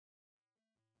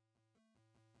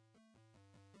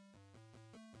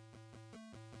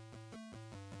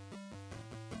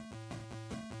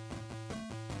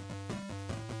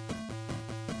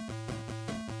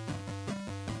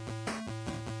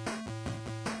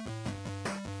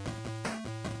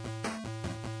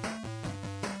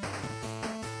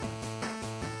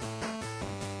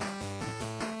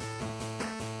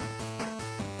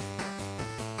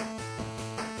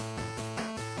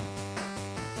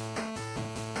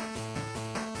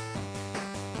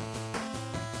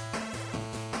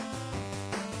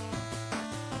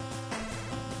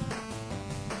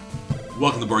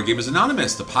Welcome to Board Gamers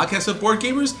Anonymous, the podcast of board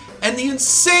gamers and the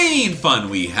insane fun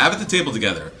we have at the table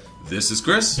together. This is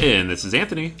Chris. And this is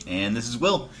Anthony. And this is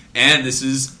Will. And this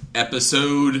is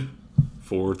episode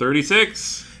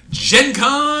 436. Gen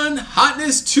Con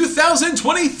Hotness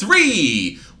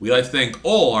 2023. We'd like to thank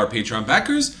all our Patreon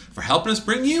backers for helping us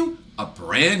bring you a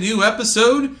brand new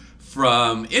episode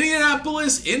from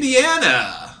Indianapolis,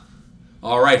 Indiana.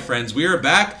 All right, friends, we are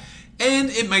back.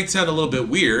 And it might sound a little bit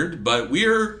weird, but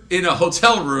we're in a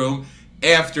hotel room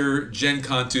after Gen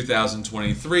Con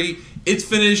 2023. It's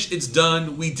finished. It's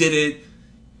done. We did it.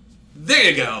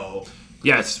 There you go.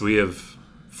 Yes, we have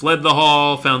fled the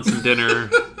hall, found some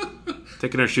dinner,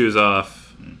 taken our shoes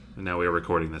off, and now we are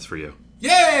recording this for you.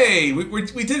 Yay!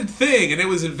 We did a thing, and it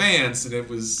was advanced, and it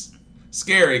was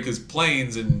scary because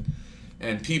planes and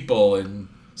people and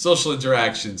social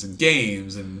interactions and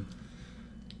games and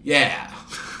yeah.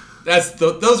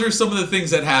 Those are some of the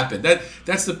things that happened.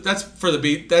 That's for the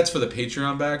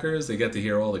Patreon backers. They get to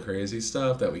hear all the crazy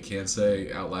stuff that we can't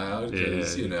say out loud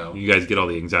because you guys get all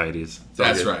the anxieties.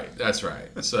 That's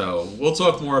right. So we'll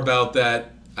talk more about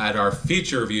that at our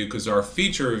feature review because our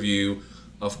feature review,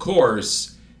 of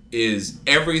course, is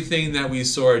everything that we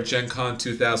saw at Gen Con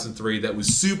 2003 that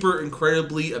was super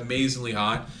incredibly amazingly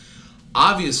hot.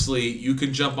 Obviously, you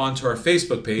can jump onto our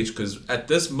Facebook page because at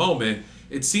this moment.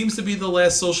 It seems to be the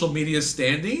last social media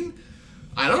standing.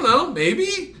 I don't know,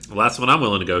 maybe? The last one I'm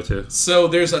willing to go to. So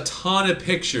there's a ton of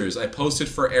pictures I posted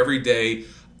for every day.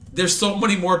 There's so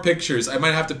many more pictures. I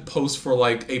might have to post for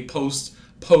like a post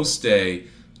day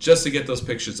just to get those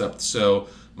pictures up. So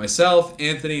myself,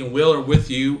 Anthony, and Will are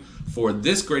with you for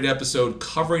this great episode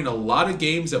covering a lot of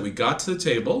games that we got to the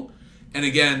table. And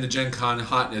again, the Gen Con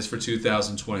Hotness for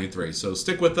 2023. So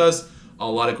stick with us. A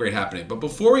lot of great happening. But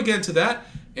before we get into that,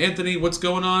 Anthony, what's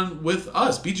going on with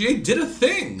us? BGA did a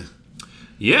thing.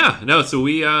 Yeah, no, so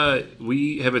we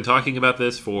have been talking about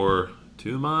this for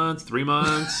 2 months, 3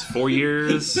 months, 4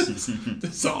 years.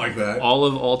 Something like that.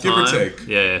 All time. Give or take.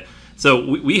 Yeah. So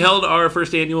we held our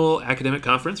first annual academic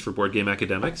conference for Board Game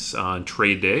Academics on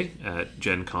Trade Day at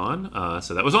Gen Con.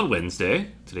 So that was on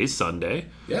Wednesday. Today's Sunday.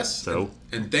 Yes. So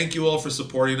and thank you all for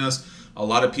supporting us. A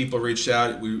lot of people reached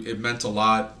out. It meant a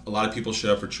lot. A lot of people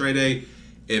showed up for Trade Day.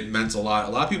 It meant a lot.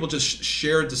 A lot of people just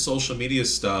shared the social media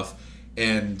stuff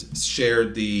and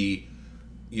shared the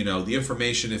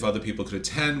information if other people could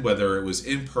attend, whether it was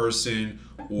in person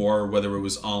or whether it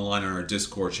was online on our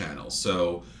Discord channel.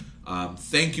 So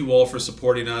thank you all for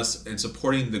supporting us and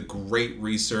supporting the great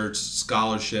research,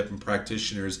 scholarship, and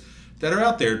practitioners that are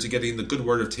out there to getting the good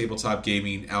word of tabletop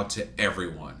gaming out to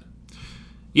everyone.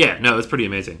 Yeah, no, it's pretty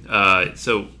amazing.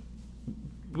 So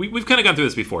we've kind of gone through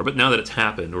this before, but now that it's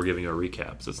happened, we're giving you a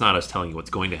recap. So it's not us telling you what's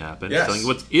going to happen. Yes. It's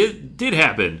telling you it did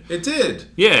happen. It did.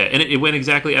 Yeah, and it went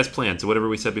exactly as planned. So whatever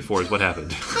we said before is what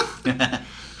happened.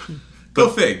 Go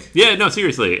fig. Yeah, no,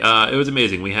 seriously. It was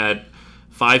amazing. We had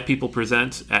 5 people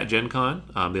present at Gen Con.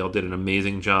 They all did an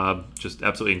amazing job. Just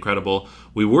absolutely incredible.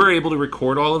 We were able to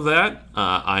record all of that.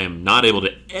 I am not able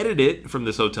to edit it from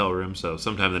this hotel room, so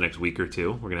sometime in the next week or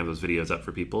two, we're going to have those videos up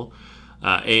for people.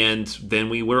 And then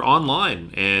we were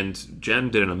online, and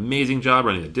Jen did an amazing job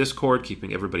running the Discord,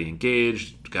 keeping everybody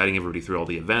engaged, guiding everybody through all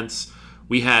the events.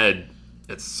 We had,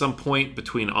 at some point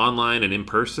between online and in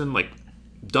person, like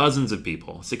dozens of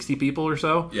people, 60 people or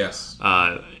so. Yes.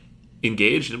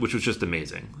 Engaged, which was just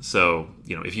amazing. So,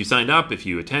 if you signed up, if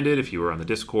you attended, if you were on the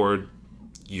Discord,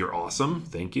 you're awesome.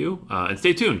 Thank you. And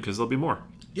stay tuned, because there'll be more.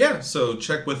 Yeah, so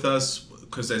check with us,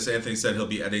 because as Anthony said, he'll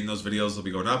be editing those videos. They'll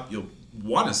be going up. You'll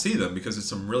want to see them, because it's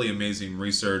some really amazing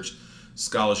research,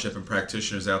 scholarship, and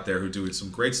practitioners out there who are doing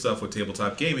some great stuff with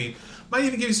tabletop gaming. Might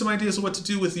even give you some ideas of what to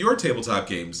do with your tabletop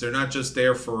games. They're not just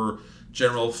there for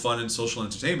general fun and social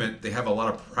entertainment. They have a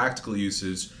lot of practical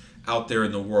uses out there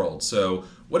in the world. So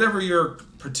whatever your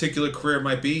particular career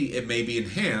might be, it may be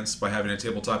enhanced by having a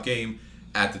tabletop game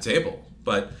at the table.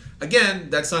 But again,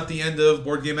 that's not the end of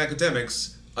Board Game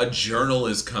Academics. A journal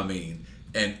is coming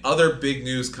and other big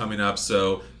news coming up.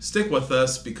 So stick with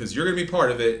us because you're going to be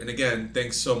part of it. And again,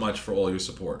 thanks so much for all your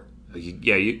support.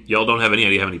 Yeah, y'all don't have any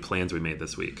idea how many plans we made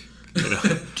this week.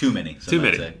 Too many. Too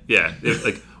many. Say. Yeah.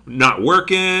 Like not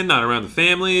working, not around the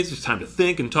family. It's just time to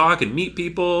think and talk and meet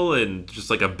people and just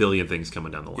like a billion things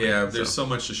coming down the line. Yeah, there's so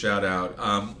much to shout out.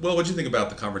 Well, what do you think about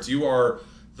the conference? You are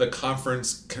the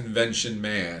conference convention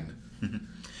man.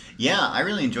 Yeah, I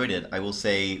really enjoyed it. I will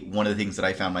say one of the things that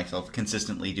I found myself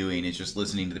consistently doing is just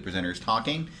listening to the presenters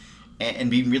talking and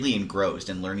being really engrossed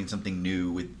and learning something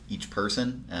new with each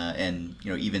person. And,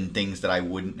 even things that I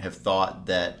wouldn't have thought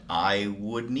that I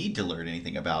would need to learn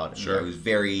anything about. Sure. I was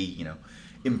very,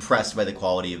 impressed by the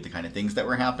quality of the kind of things that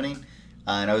were happening.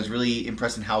 And I was really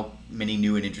impressed in how many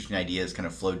new and interesting ideas kind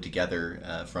of flowed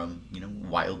together from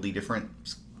wildly different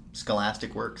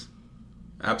scholastic works.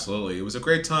 Absolutely. It was a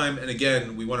great time. And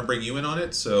again, we want to bring you in on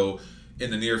it. So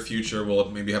in the near future, we'll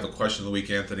maybe have a question of the week,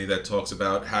 Anthony, that talks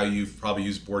about how you've probably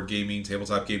used board gaming,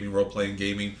 tabletop gaming, role-playing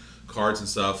gaming, cards and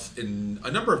stuff in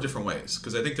a number of different ways.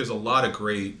 Because I think there's a lot of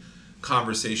great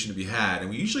conversation to be had. And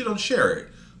we usually don't share it,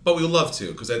 but we would love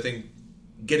to. Because I think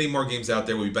getting more games out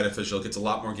there will be beneficial. It gets a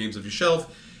lot more games off your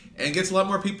shelf and gets a lot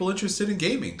more people interested in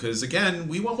gaming. Because, again,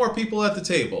 we want more people at the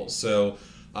table. So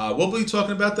we'll be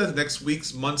talking about that next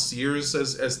weeks, months, years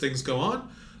as things go on.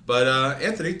 But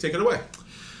Anthony, take it away.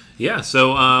 Yeah,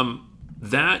 so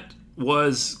that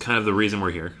was kind of the reason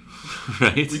we're here,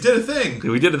 right? We did a thing.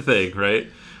 We did a thing, right?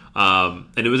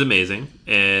 And it was amazing.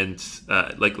 And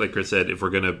like Chris said, if we're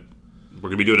gonna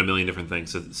be doing a million different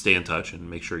things, so stay in touch and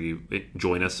make sure you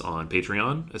join us on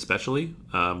Patreon, especially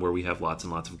where we have lots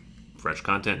and lots of fresh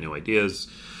content, new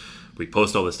ideas. We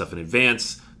post all this stuff in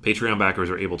advance. Patreon backers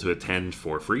are able to attend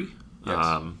for free.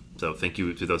 Yes. So thank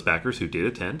you to those backers who did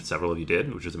attend. Several of you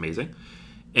did, which is amazing.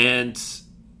 And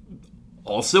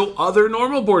also other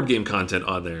normal board game content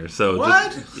on there. So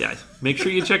what? Make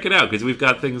sure you check it out because we've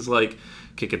got things like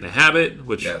Kick in the Habit,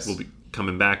 which we'll be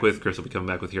coming back with. Chris will be coming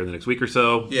back with here in the next week or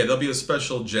so. Yeah, there'll be a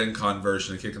special Gen Con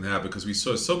version of Kick in the Habit because we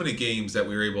saw so many games that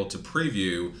we were able to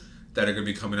preview that are going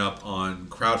to be coming up on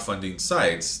crowdfunding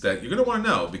sites that you're going to want to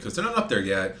know because they're not up there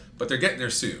yet, but they're getting there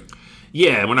soon.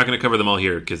 Yeah, and we're not going to cover them all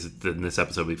here because this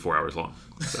episode will be 4 hours long.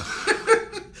 So.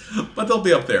 But they'll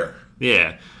be up there.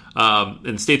 Yeah.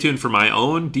 And stay tuned for my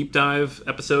own deep dive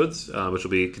episodes, which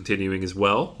will be continuing as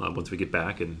well once we get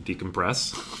back and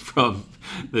decompress from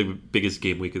the biggest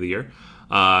game week of the year.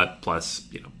 Plus,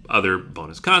 other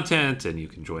bonus content, and you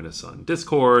can join us on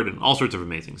Discord and all sorts of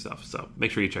amazing stuff. So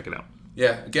make sure you check it out.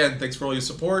 Yeah, again, thanks for all your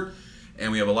support,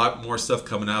 and we have a lot more stuff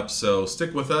coming up, so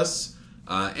stick with us.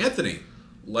 Anthony,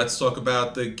 let's talk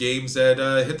about the games that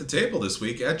hit the table this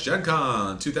week at Gen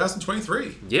Con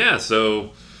 2023. Yeah,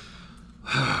 so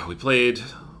we played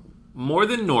more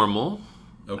than normal,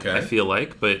 okay. I feel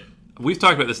like, but we've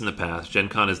talked about this in the past. Gen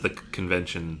Con is the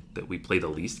convention that we play the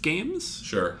least games.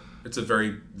 Sure. It's a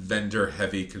very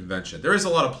vendor-heavy convention. There is a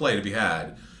lot of play to be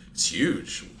had. It's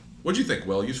huge. What'd you think,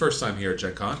 Will? Your first time here at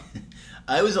Gen Con?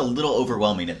 It was a little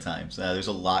overwhelming at times. There's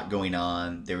a lot going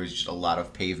on. There was just a lot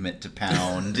of pavement to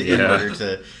pound in order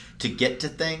to get to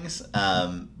things.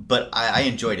 But I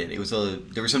enjoyed it.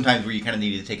 There were some times where you kind of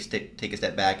needed to take a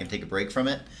step back and take a break from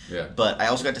it. Yeah. But I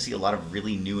also got to see a lot of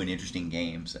really new and interesting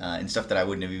games and stuff that I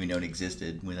wouldn't have even known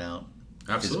existed without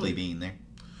physically being there.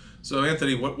 So,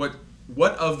 Anthony,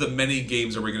 what of the many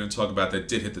games are we going to talk about that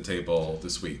did hit the table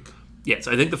this week? Yes,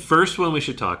 I think the first one we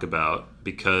should talk about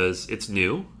because it's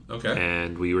new. Okay.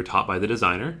 And we were taught by the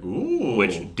designer. Ooh.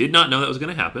 Which did not know that was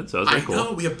going to happen, so that was very cool. I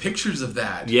know, we have pictures of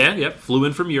that. Yeah, flew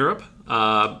in from Europe.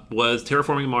 Was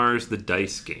Terraforming Mars the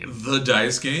dice game. The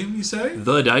dice game, you say?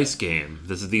 The dice game.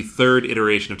 This is the third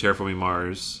iteration of Terraforming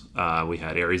Mars. We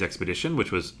had Ares Expedition,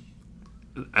 which was,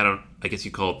 I guess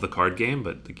you call it the card game,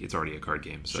 but it's already a card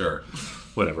game. So sure.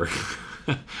 Whatever.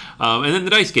 And then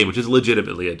the dice game, which is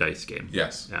legitimately a dice game.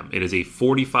 Yes. It is a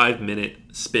 45-minute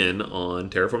spin on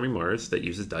Terraforming Mars that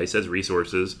uses dice as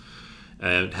resources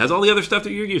and has all the other stuff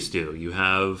that you're used to. You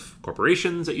have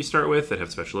corporations that you start with that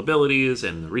have special abilities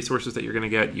and the resources that you're going to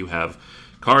get. You have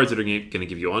cards that are going to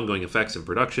give you ongoing effects in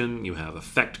production. You have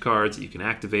effect cards that you can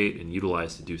activate and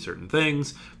utilize to do certain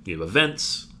things. You have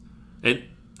events. And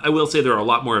I will say there are a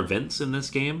lot more events in this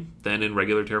game than in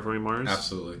regular Terraforming Mars.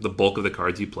 Absolutely. The bulk of the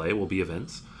cards you play will be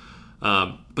events.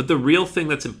 But the real thing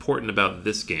that's important about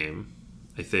this game,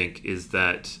 I think, is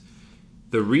that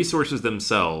the resources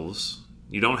themselves,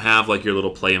 you don't have like your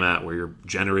little playmat where you're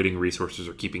generating resources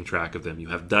or keeping track of them. You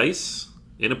have dice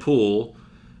in a pool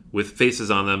with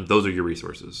faces on them. Those are your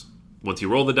resources. Once you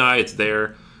roll the die, it's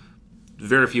there.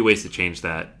 Very few ways to change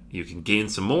that. You can gain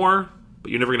some more,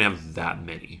 but you're never going to have that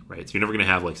many, right? So you're never going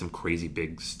to have like some crazy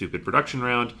big stupid production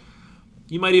round.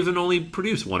 You might even only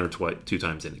produce one or two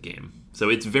times in a game. So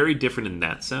it's very different in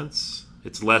that sense.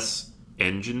 It's less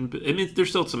engine. I mean, there's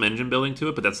still some engine building to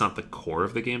it, but that's not the core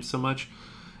of the game so much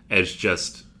as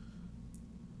just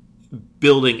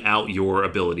building out your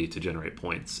ability to generate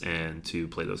points and to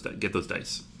play those get those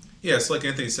dice. Yes, like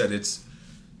Anthony said, it's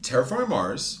Terraforming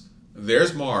Mars.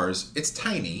 There's Mars. It's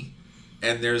tiny,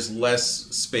 and there's less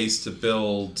space to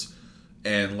build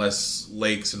and less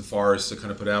lakes and forests to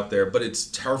kind of put out there, but it's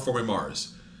Terraforming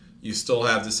Mars. You still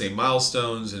have the same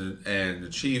milestones and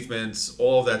achievements.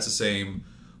 All of that's the same,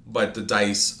 but the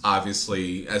dice,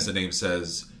 obviously, as the name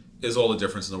says, is all the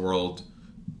difference in the world.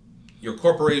 Your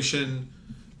corporation,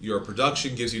 your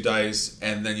production gives you dice,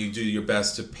 and then you do your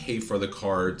best to pay for the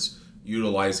cards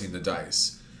utilizing the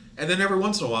dice. And then every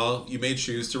once in a while, you may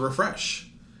choose to refresh,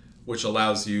 which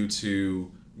allows you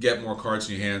to get more cards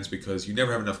in your hands because you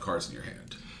never have enough cards in your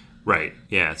hand. Right.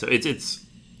 Yeah. So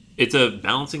it's a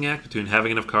balancing act between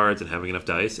having enough cards and having enough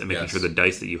dice, and making sure the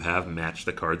dice that you have match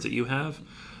the cards that you have.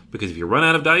 Because if you run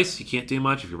out of dice, you can't do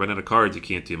much. If you run out of cards, you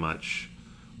can't do much.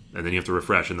 And then you have to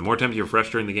refresh. And the more times you refresh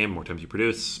during the game, the more times you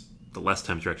produce, the less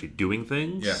times you're actually doing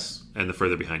things. Yes. And the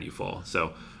further behind you fall.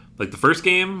 So, like the first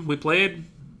game we played,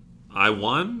 I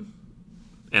won,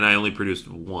 and I only produced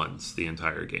once the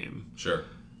entire game. Sure.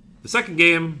 The second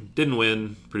game, didn't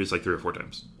win, produced like 3 or 4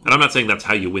 times. And I'm not saying that's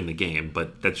how you win the game,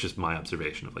 but that's just my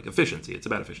observation of like efficiency. It's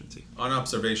about efficiency. On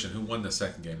observation, who won the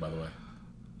second game, by the way?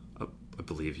 I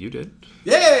believe you did.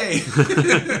 Yay!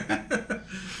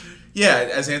 Yeah,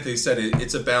 as Anthony said,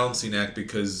 it's a balancing act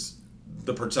because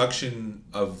the production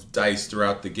of dice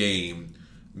throughout the game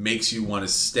makes you want to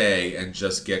stay and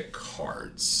just get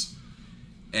cards.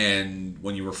 And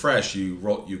when you refresh, you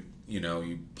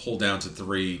pull down to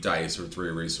 3 dice or 3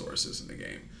 resources in the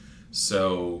game.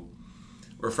 So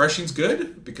refreshing's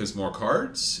good because more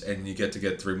cards, and you get to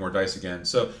get 3 more dice again.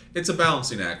 So it's a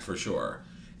balancing act for sure.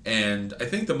 And I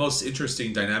think the most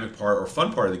interesting dynamic part or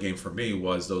fun part of the game for me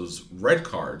was those red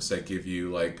cards that give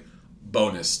you like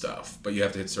bonus stuff, but you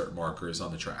have to hit certain markers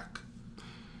on the track.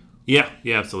 Yeah,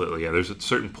 absolutely. Yeah, there's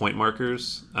certain point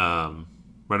markers.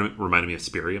 Reminded me of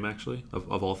Spirium, actually,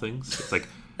 of all things. It's like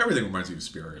everything reminds you of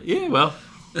Spirium. Yeah, well,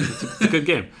 it's a good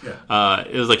game. Yeah.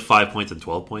 It was like 5 points and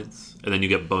 12 points, and then you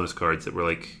get bonus cards that were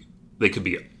like, they could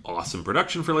be awesome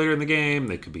production for later in the game.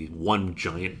 They could be one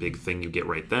giant big thing you get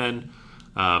right then.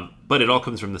 But it all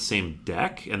comes from the same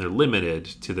deck, and they're limited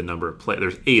to the number of players.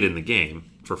 There's 8 in the game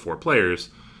for 4 players.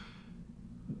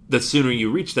 The sooner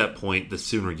you reach that point, the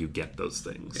sooner you get those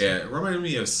things. Yeah, it reminded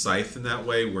me of Scythe in that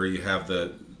way, where you have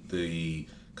the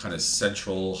kind of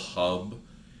central hub,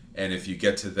 and if you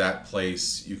get to that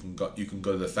place, you can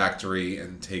go to the factory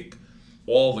and take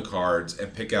all the cards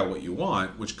and pick out what you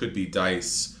want, which could be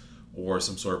dice or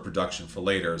some sort of production for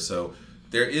later. So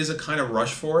there is a kind of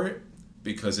rush for it,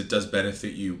 because it does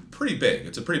benefit you pretty big.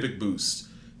 It's a pretty big boost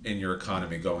in your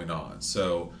economy going on.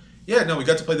 So, yeah, no, we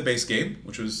got to play the base game,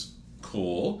 which was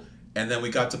cool. And then we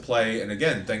got to play, and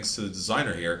again, thanks to the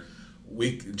designer here,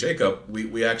 Jacob,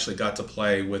 we actually got to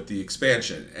play with the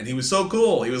expansion. And he was so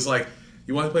cool. He was like,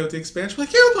 you want to play with the expansion? We're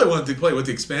like, yeah, want to play with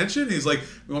the expansion. He's like,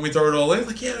 you want me to throw it all in?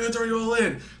 Like, yeah, I'm going to throw it all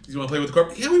in. You want to play with the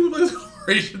corporations? Yeah, we would play with the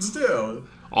corporations too.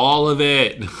 All of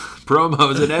it.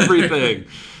 Promos and everything.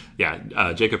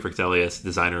 Yeah, Jacob Frixelius,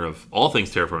 designer of all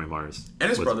things Terraforming Mars. And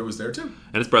his brother was there, too.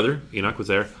 And his brother, Enoch, was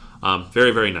there. Very,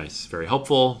 very nice. Very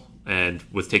helpful. And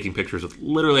was taking pictures with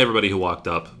literally everybody who walked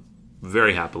up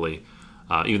very happily,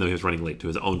 even though he was running late to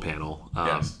his own panel.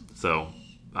 Yes. So,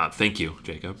 thank you,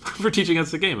 Jacob, for teaching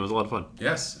us the game. It was a lot of fun.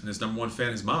 Yes, and his number one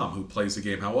fan, his mom, who plays the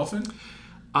game how often?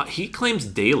 He claims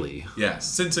daily. Yes,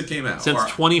 since it came out. Since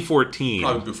 2014.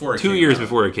 Probably before it came out. 2 years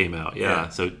before it came out, yeah.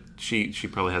 So she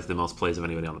probably has the most plays of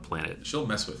anybody on the planet. She'll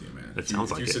mess with you, man. It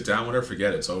sounds like it. If you sit down with her,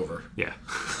 forget it's over. Yeah.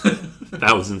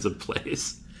 Thousands of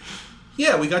plays.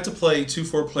 Yeah, we got to play 2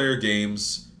 4-player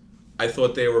games. I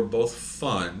thought they were both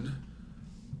fun.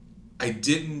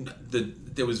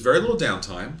 There was very little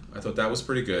downtime. I thought that was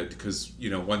pretty good because,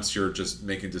 once you're just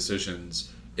making decisions,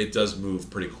 it does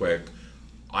move pretty quick.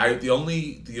 The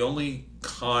only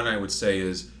con I would say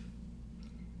is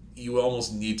you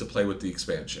almost need to play with the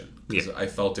expansion. Because I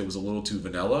felt it was a little too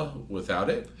vanilla without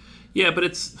it. Yeah, but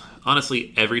it's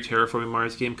honestly every Terraforming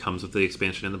Mars game comes with the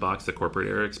expansion in the box, the corporate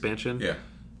era expansion. Yeah.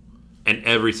 And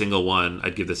every single one,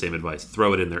 I'd give the same advice.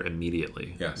 Throw it in there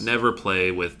immediately. Yes. Never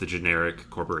play with the generic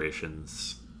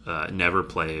corporations. Never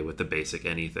play with the basic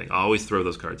anything. Always throw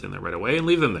those cards in there right away and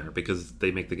leave them there because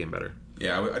they make the game better.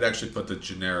 Yeah, I'd actually put the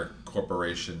generic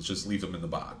corporations, just leave them in the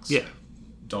box. Yeah.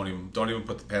 Don't even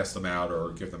pass them out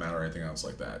or give them out or anything else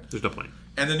like that. There's no point.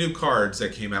 And the new cards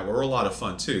that came out were a lot of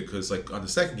fun too, because like on the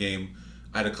second game,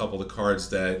 I had a couple of cards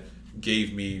that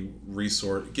gave me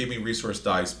resource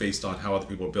dice based on how other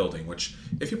people are building. Which,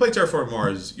 if you play Terraforming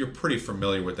Mars, you're pretty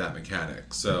familiar with that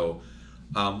mechanic. So,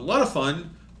 a lot of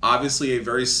fun. Obviously, a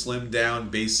very slimmed down,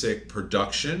 basic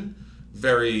production,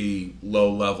 very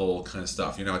low level kind of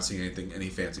stuff. You're not seeing any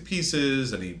fancy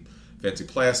pieces, any fancy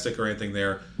plastic or anything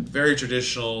there. Very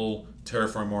traditional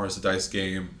Terraforming Mars, a dice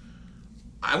game.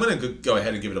 I'm going to go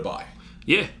ahead and give it a buy.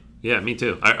 Yeah, me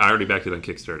too. I already backed it on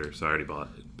Kickstarter, so I already bought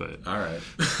it. But all right.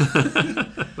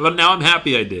 But now I'm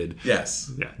happy I did.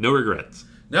 Yes. Yeah, no regrets.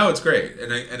 No, it's great.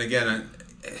 And again,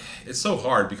 it's so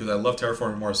hard because I love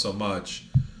Terraforming Mars so much.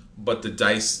 but the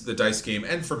dice game,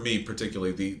 and for me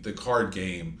particularly, the card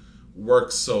game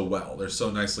works so well. They're so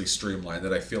nicely streamlined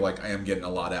that I feel like I am getting a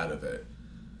lot out of it.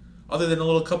 Other than a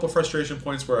little couple frustration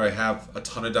points where I have a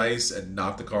ton of dice and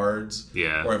not the cards.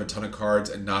 Yeah. Or I have a ton of cards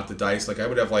and not the dice. Like, I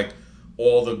would have, like,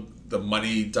 all the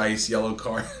money dice yellow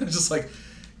card. Just like,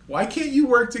 why can't you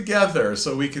work together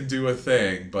so we can do a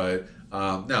thing? But,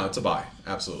 no, it's a buy.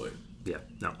 Absolutely. Yeah.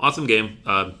 No, awesome game.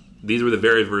 These were the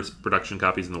very first production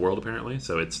copies in the world, apparently.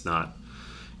 So it's not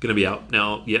going to be out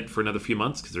now yet for another few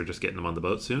months because they're just getting them on the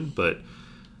boat soon. But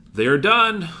they're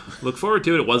done. Look forward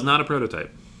to it. It was not a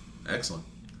prototype. Excellent.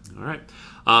 All right.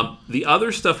 The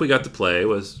other stuff we got to play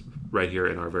was right here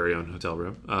in our very own hotel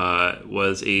room.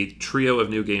 Was a trio of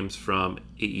new games from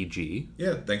AEG.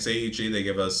 Yeah, thanks AEG. They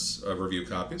give us review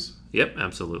copies. Yep,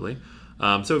 absolutely.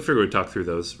 So we figured we'd talk through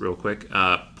those real quick.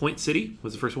 Point City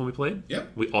was the first one we played.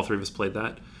 Yep. All three of us played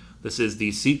that. This is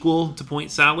the sequel to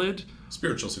Point Salad.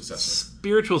 Spiritual successor.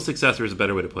 Spiritual successor is a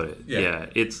better way to put it. Yeah.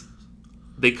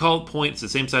 They call it Point. It's the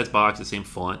same size box, the same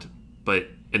font, but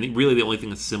really the only thing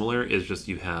that's similar is just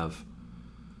you have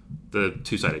the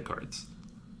two-sided cards.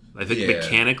 I think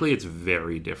mechanically it's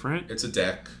very different. It's a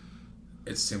deck.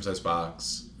 It's the same size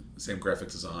box. Same graphic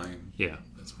design. Yeah.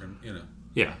 That's,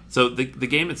 Yeah. So the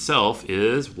game itself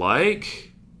is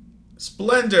like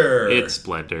Splendor. It's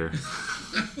Splendor.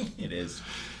 It is.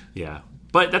 Yeah.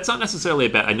 But that's not necessarily a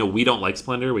bad... I know we don't like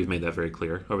Splendor. We've made that very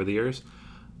clear over the years.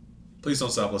 Please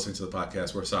don't stop listening to the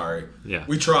podcast. We're sorry. Yeah.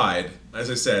 We tried. As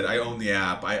I said, I own the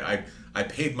app. I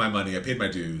paid my money. I paid my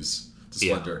dues to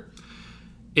Splendor.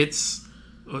 Yeah.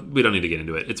 We don't need to get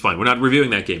into it. It's fine. We're not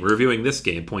reviewing that game. We're reviewing this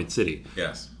game, Point City.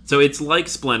 Yes. So it's like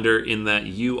Splendor in that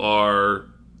you are...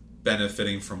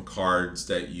 benefiting from cards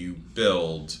that you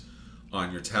build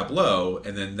on your tableau,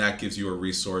 and then that gives you a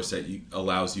resource that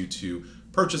allows you to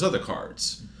purchase other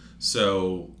cards.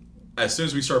 So as soon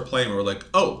as we started playing, we were like,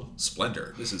 oh,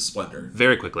 Splendor. This is Splendor.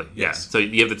 Very quickly, yes. Yeah. So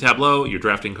you have the tableau, you're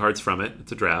drafting cards from it.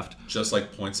 It's a draft. Just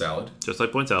like Point Salad.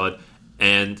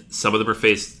 And some of them are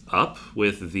faced up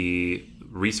with the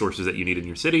resources that you need in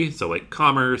your city, so like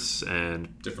commerce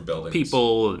and different buildings,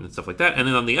 people and stuff like that. And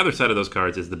then on the other side of those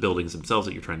cards is the buildings themselves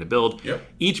that you're trying to build. Yep.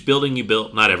 Each building you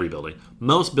build, not every building,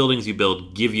 most buildings you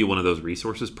build give you one of those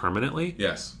resources permanently.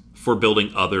 Yes. For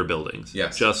building other buildings.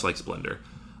 Yes. Just like Splendor.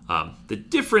 The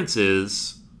difference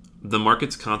is the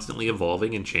market's constantly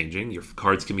evolving and changing. Your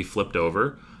cards can be flipped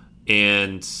over,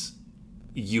 and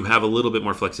you have a little bit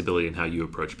more flexibility in how you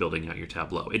approach building out your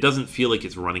tableau. It doesn't feel like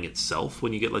it's running itself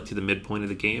when you get like to the midpoint of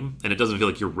the game, and it doesn't feel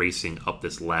like you're racing up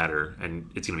this ladder and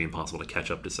it's going to be impossible to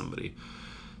catch up to somebody.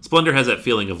 Splendor has that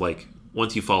feeling of like,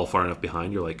 once you fall far enough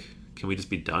behind, you're like, can we just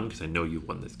be done? Because I know you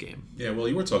won this game. Yeah, well,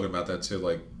 you were talking about that too,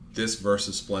 like this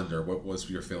versus Splendor. What was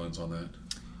your feelings on that?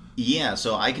 Yeah,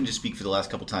 so I can just speak for the last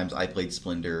couple times I played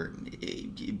Splendor.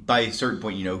 By a certain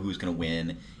point, you know who's going to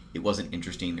win. It wasn't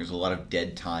interesting. There's a lot of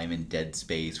dead time and dead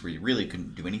space where you really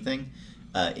couldn't do anything.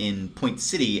 In Point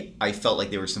City, I felt like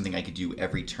there was something I could do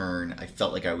every turn. I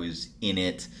felt like I was in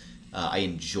it. I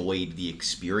enjoyed the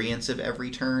experience of every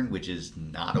turn, which is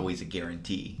not always a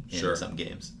guarantee in some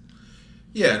games.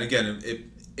 Yeah, and again,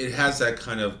 it has that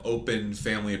kind of open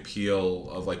family appeal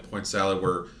of like Point Salad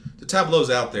where the tableau's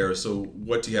out there, so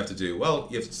what do you have to do? Well,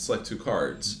 you have to select two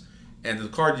cards. And the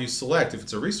card you select, if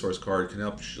it's a resource card, can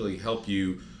actually help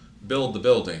you build the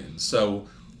building. So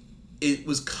it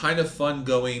was kind of fun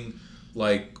going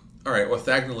like, all right,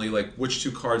 orthogonally, like which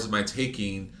two cards am I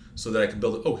taking so that I can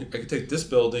build it? Oh, I can take this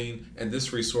building and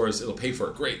this resource. It'll pay for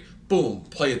it. Great. Boom.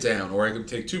 Play it down. Or I can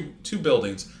take two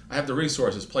buildings. I have the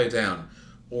resources. Play it down.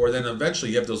 Or then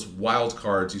eventually you have those wild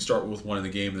cards. You start with one in the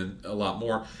game and then a lot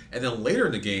more. And then later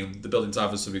in the game, the buildings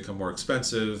obviously become more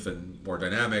expensive and more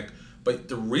dynamic. But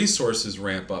the resources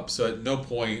ramp up. So at no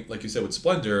point, like you said with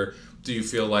Splendor, do you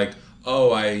feel like,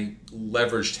 oh, I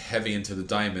leveraged heavy into the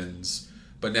diamonds,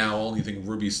 but now only thing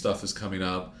ruby stuff is coming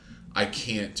up. I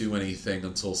can't do anything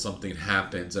until something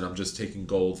happens, and I'm just taking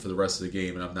gold for the rest of the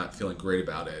game, and I'm not feeling great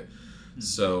about it. Mm-hmm.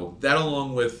 So that,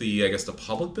 along with the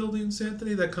public buildings,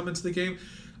 Anthony, that come into the game,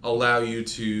 allow you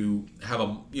to have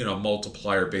a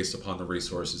multiplier based upon the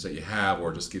resources that you have,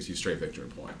 or just gives you straight victory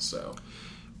points. So.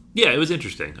 Yeah, it was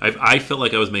interesting. I felt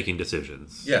like I was making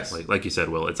decisions. Yes. Like you said,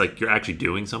 Will, it's like you're actually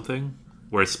doing something.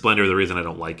 Whereas Splendor, the reason I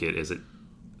don't like it is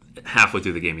halfway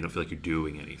through the game, you don't feel like you're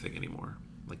doing anything anymore.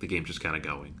 Like the game's just kind of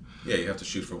going. Yeah, you have to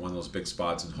shoot for one of those big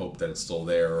spots and hope that it's still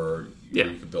there, or you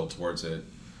can build towards it.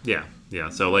 Yeah.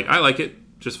 So like I like it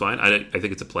just fine. I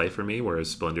think it's a play for me, whereas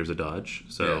Splendor's a dodge.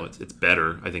 So it's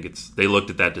better. I think they looked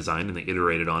at that design and they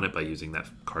iterated on it by using that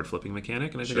card flipping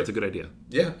mechanic, and I think that's a good idea.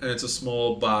 Yeah, and it's a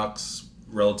small box,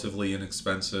 relatively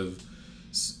inexpensive.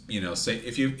 say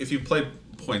if you play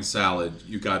Point Salad,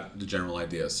 you got the general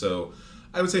idea. So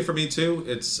I would say for me too,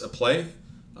 it's a play.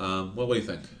 What do you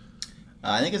think?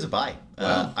 I think it's a buy.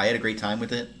 Wow. I had a great time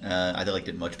with it. I liked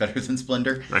it much better than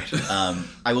Splendor. Right.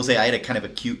 I will say I had a kind of a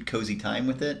cute, cozy time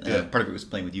with it. Yeah. Part of it was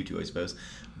playing with you two, I suppose.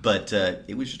 But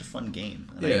it was just a fun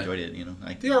game, and I enjoyed it.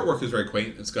 The artwork is very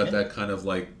quaint. It's got that kind of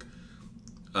like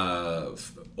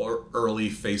early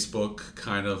Facebook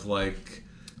kind of like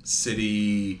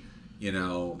city.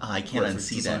 I can't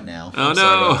unsee that now. Oh, I'm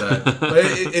sorry no. about that. But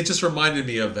it just reminded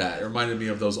me of that. It reminded me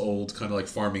of those old kind of like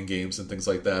farming games and things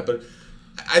like that. But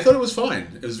I thought it was fine.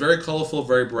 It was very colorful,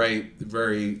 very bright,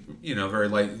 very very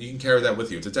light. You can carry that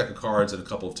with you. It's a deck of cards and a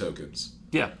couple of tokens.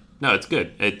 Yeah, no, it's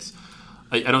good. I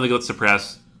don't think it'll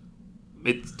surpass.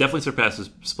 It definitely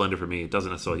surpasses Splendor for me. It doesn't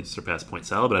necessarily surpass Point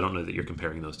Salad, but I don't know that you're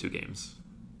comparing those two games.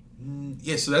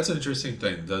 Yeah, so that's an interesting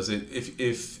thing. Does it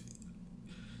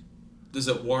does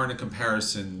it warrant a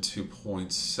comparison to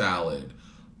Point Salad?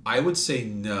 I would say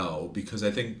no, because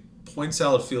I think Point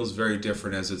Salad feels very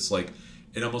different, as it's like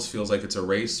it almost feels like it's a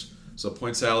race. So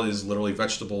Point Salad is literally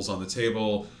vegetables on the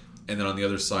table, and then on the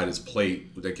other side is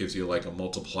plate that gives you like a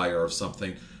multiplier of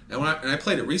something. And I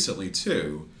played it recently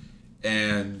too,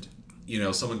 and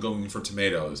someone going for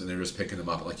tomatoes and they're just picking them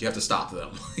up. Like, you have to stop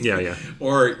them. Yeah.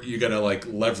 Or you got to like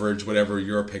leverage whatever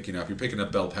you're picking up. You're picking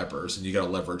up bell peppers and you got to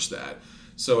leverage that.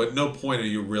 So at no point are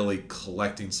you really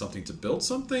collecting something to build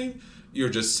something. You're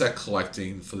just set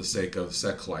collecting for the sake of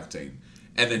set collecting.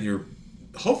 And then you're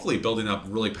hopefully building up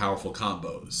really powerful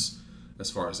combos as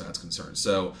far as that's concerned.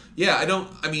 So yeah,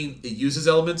 it uses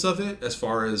elements of it as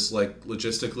far as like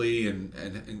logistically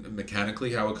and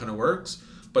mechanically how it kind of works.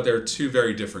 But they're two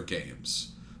very different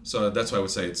games. So that's why I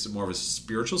would say it's more of a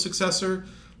spiritual successor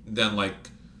than like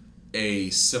a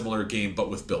similar game, but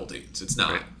with buildings. It's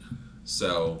not. Right.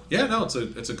 So yeah, no, it's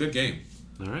a good game.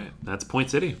 All right, that's Point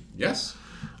City. Yes.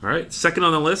 All right, second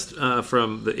on the list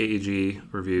from the AEG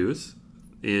reviews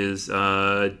is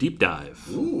Deep Dive.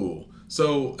 Ooh.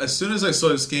 So as soon as I saw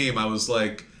this game, I was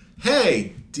like,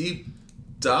 hey, Deep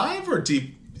Dive or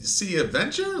Deep Sea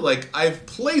Adventure? Like, I've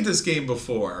played this game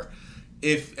before.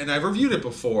 And I've reviewed it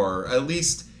before, at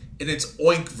least in its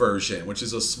Oink version, which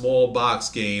is a small box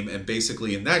game, and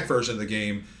basically in that version of the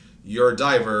game, you're a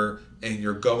diver and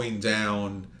you're going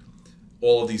down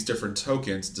all of these different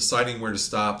tokens, deciding where to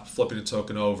stop, flipping a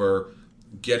token over,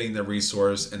 getting the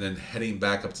resource, and then heading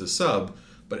back up to the sub,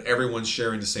 but everyone's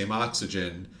sharing the same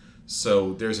oxygen,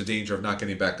 so there's a danger of not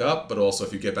getting back up, but also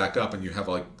if you get back up and you have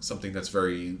like something that's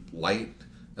very light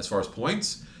as far as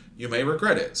points, you may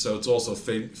regret it. So it's also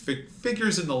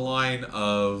figures in the line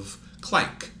of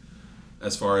Clank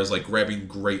as far as like grabbing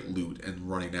great loot and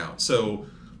running out. So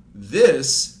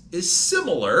this is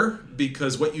similar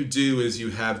because what you do is you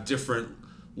have different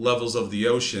levels of the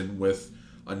ocean with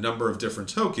a number of different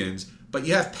tokens, but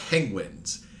you have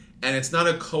penguins. And it's not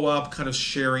a co-op kind of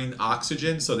sharing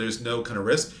oxygen, so there's no kind of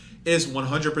risk. It is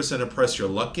 100% a press your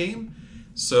luck game.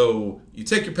 So you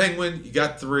take your penguin, you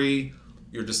got 3,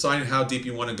 you're deciding how deep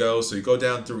you want to go, so you go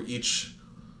down through each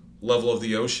level of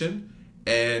the ocean,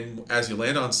 and as you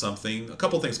land on something, a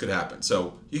couple things could happen.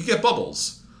 So you can get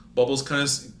bubbles. Bubbles kind of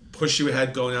push you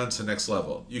ahead going on to the next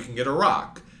level. You can get a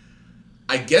rock.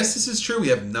 I guess this is true. We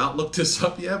have not looked this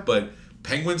up yet, but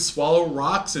penguins swallow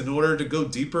rocks in order to go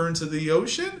deeper into the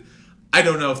ocean? I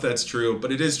don't know if that's true,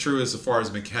 but it is true as far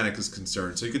as mechanic is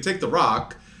concerned. So you could take the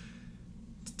rock,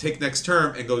 take next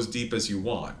turn, and go as deep as you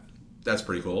want. That's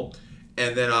pretty cool.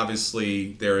 And then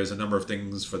obviously there is a number of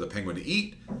things for the penguin to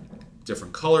eat,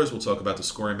 different colors. We'll talk about the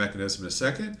scoring mechanism in a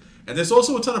second. And there's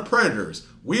also a ton of predators.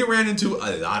 We ran into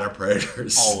a lot of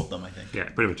predators. All of them, I think. Yeah,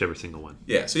 pretty much every single one.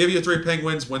 Yeah, so you have your 3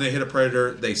 penguins. When they hit a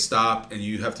predator, they stop, and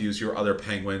you have to use your other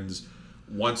penguins.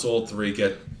 Once all 3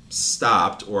 get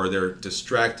stopped, or they're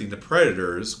distracting the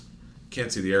predators,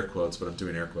 can't see the air quotes, but I'm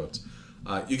doing air quotes,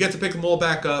 you get to pick them all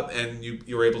back up, and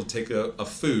you're able to take a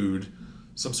food,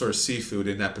 some sort of seafood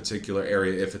in that particular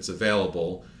area if it's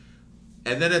available.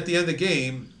 And then at the end of the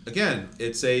game, again,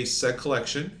 it's a set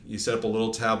collection. You set up a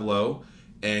little tableau,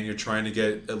 and you're trying to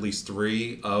get at least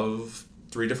 3 of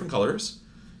 3 different colors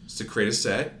to create a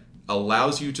set.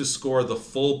 Allows you to score the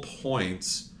full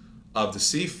points of the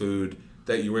seafood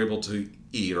that you were able to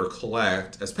eat or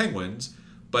collect as penguins.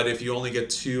 But if you only get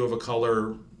 2 of a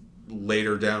color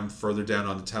further down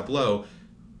on the tableau,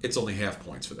 it's only half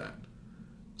points for that.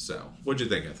 So, what'd you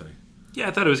think, Anthony? Yeah,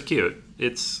 I thought it was cute.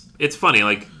 It's funny,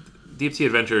 like Deep Sea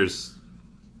Adventures,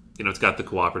 it's got the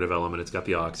cooperative element, it's got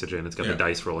the oxygen, it's got the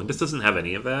dice rolling. This doesn't have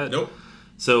any of that. Nope.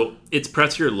 So it's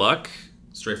press your luck.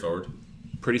 Straightforward.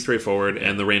 pretty straightforward,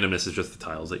 and the randomness is just the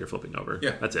tiles that you're flipping over.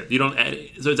 Yeah. That's it. You don't add,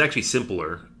 so it's actually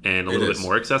simpler and a little bit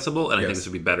more accessible, and I think this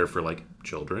would be better for like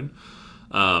children.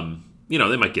 You know,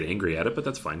 they might get angry at it, but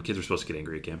that's fine. Kids are supposed to get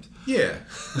angry at games. Yeah.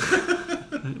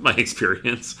 My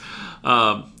experience.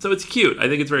 So it's cute. I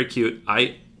think it's very cute.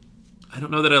 I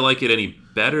don't know that I like it any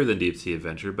better than Deep Sea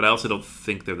Adventure, but I also don't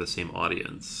think they're the same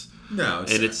audience. No,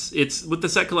 it's with the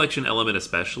set collection element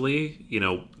especially, you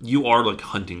know, you are like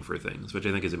hunting for things, which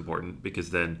I think is important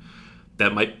because then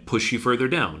that might push you further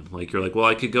down. Like you're like, well,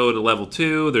 I could go to level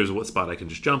 2. There's a spot I can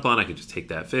just jump on. I could just take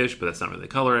that fish, but that's not really the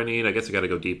color I need. I guess I got to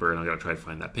go deeper and I got to try to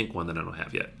find that pink one that I don't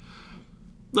have yet.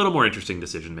 A little more interesting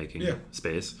decision making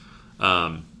space.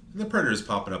 The Predator's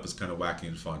popping up is kind of wacky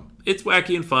and fun. It's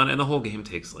wacky and fun, and the whole game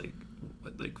takes like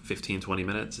 15, 20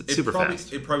 minutes. It's super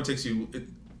fast. It probably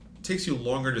takes you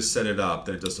longer to set it up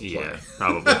than it does to play. Yeah,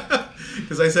 probably.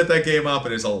 Because I set that game up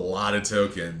and there's a lot of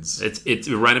tokens. It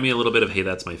reminded me a little bit of Hey,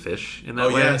 That's My Fish in that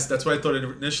way. Oh, yes. That's what I thought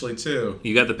initially, too.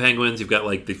 You got the penguins. You've got,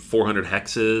 like, the 400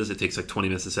 hexes. It takes, like, 20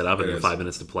 minutes to set up and then 5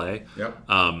 minutes to play. Yep.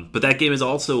 But that game is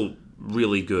also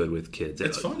really good with kids.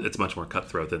 It's fun. It's much more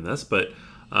cutthroat than this. But,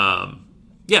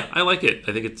 yeah, I like it.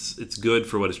 I think it's good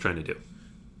for what it's trying to do.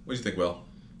 What do you think, Will?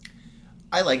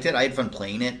 I liked it. I had fun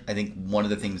playing it. I think one of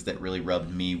the things that really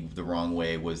rubbed me the wrong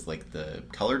way was like the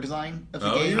color design of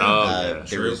the game. Yeah.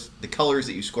 The colors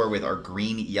that you score with are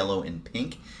green, yellow, and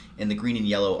pink, and the green and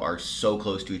yellow are so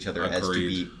close to each other as to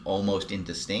be almost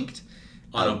indistinct.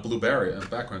 On a blue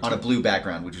background. On a blue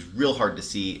background, which is real hard to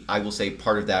see. I will say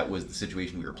part of that was the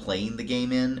situation we were playing the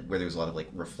game in, where there was a lot of like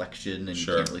reflection and you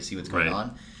can't really see what's going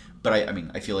on. But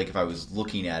I feel like if I was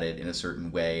looking at it in a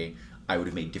certain way, I would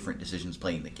have made different decisions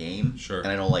playing the game. Sure. And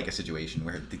I don't like a situation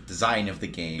where the design of the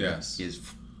game is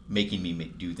making me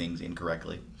do things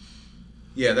incorrectly.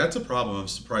 Yeah, that's a problem. I'm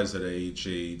surprised at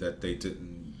AEG that they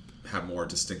didn't have more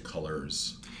distinct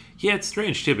colors. Yeah, it's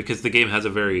strange, too, because the game has a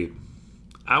very...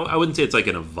 I wouldn't say it's like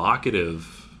an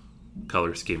evocative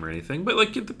color scheme or anything, but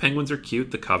like the penguins are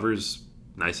cute, the cover's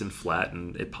nice and flat,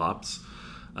 and it pops.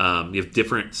 You have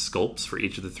different sculpts for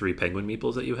each of the 3 penguin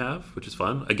meeples that you have, which is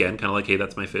fun. Again, kind of like Hey,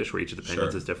 That's My Fish, where each of the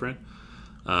penguins is different.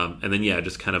 And then,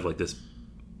 just kind of like this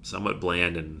somewhat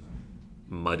bland and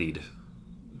muddied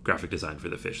graphic design for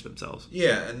the fish themselves.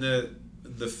 Yeah, and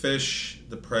the fish,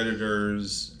 the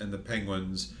predators, and the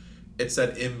penguins, it's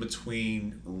that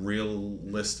in-between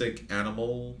realistic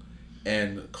animal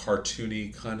and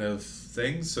cartoony kind of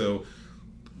thing. So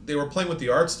they were playing with the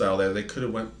art style there. They could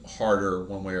have went harder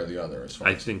one way or the other.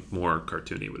 I think more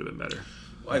cartoony would have been better.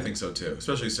 I think so too,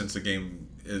 especially since the game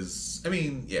is.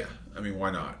 Why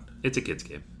not? It's a kids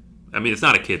game. I mean, it's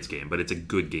not a kids game, but it's a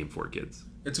good game for kids.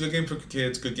 It's a good game for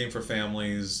kids. Good game for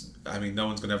families. I mean, no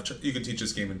one's gonna have. You can teach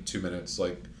this game in 2 minutes.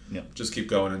 Just keep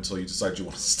going until you decide you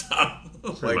want to stop.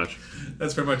 Pretty much.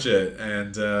 That's pretty much it.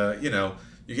 And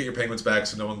you get your penguins back,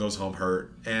 so no one goes home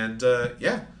hurt. And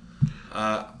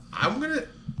I'm gonna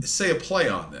say a play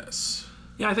on this.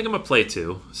 Yeah, I think I'm a play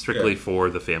too, strictly for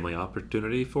the family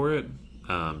opportunity for it.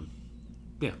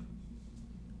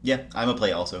 Yeah, I'm a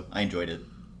play also. I enjoyed it.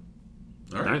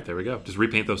 All right, there we go. Just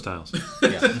repaint those tiles.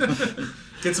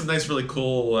 Get some nice, really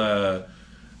cool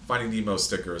Finding Nemo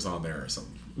stickers on there or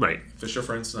something. Right. Fish are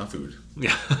friends, not food.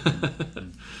 Yeah.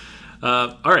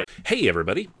 All right. Hey,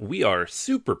 everybody. We are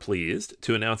super pleased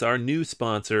to announce our new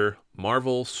sponsor,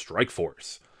 Marvel Strike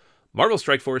Force. Marvel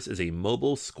Strike Force is a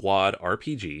mobile squad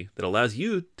RPG that allows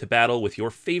you to battle with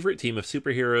your favorite team of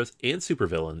superheroes and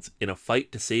supervillains in a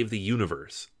fight to save the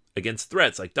universe against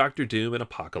threats like Doctor Doom and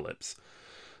Apocalypse.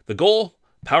 The goal?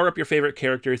 Power up your favorite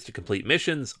characters to complete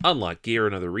missions, unlock gear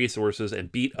and other resources,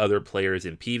 and beat other players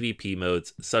in PvP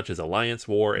modes such as Alliance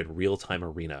War and Real-Time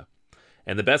Arena.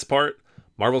 And the best part?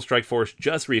 Marvel Strike Force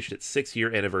just reached its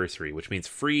 6-year anniversary, which means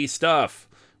free stuff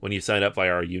when you sign up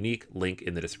via our unique link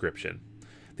in the description.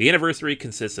 The anniversary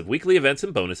consists of weekly events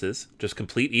and bonuses. Just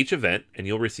complete each event, and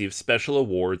you'll receive special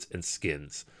awards and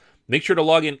skins. Make sure to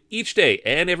log in each day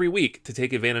and every week to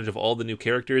take advantage of all the new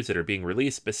characters that are being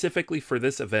released specifically for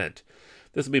this event.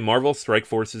 This will be Marvel Strike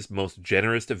Force's most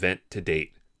generous event to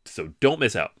date, so don't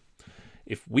miss out.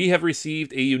 If we have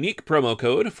received a unique promo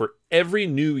code for every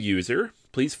new user,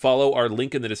 please follow our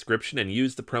link in the description and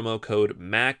use the promo code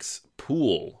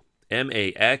MAXPOOL,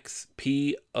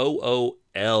 MAXPOOL.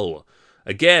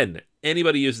 Again,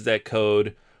 anybody uses that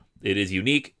code, it is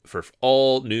unique for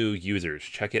all new users.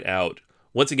 Check it out.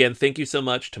 Once again, thank you so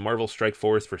much to Marvel Strike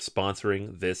Force for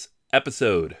sponsoring this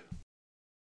episode.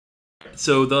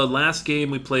 So the last game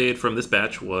we played from this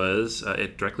batch was,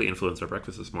 it directly influenced our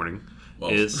breakfast this morning,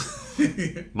 is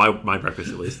my breakfast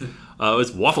at least.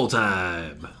 It's waffle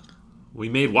time. We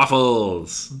made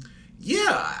waffles.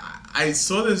 Yeah, I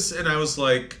saw this and I was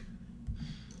like,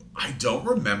 I don't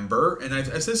remember. And I've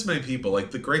said this to many people,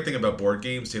 like, the great thing about board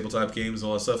games, tabletop games,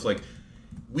 all that stuff, like,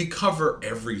 we cover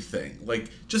everything. Like,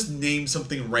 just name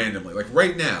something randomly. Like,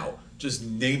 right now, just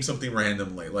name something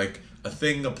randomly. Like, a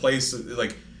thing, a place,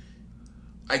 like,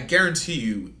 I guarantee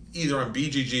you, either on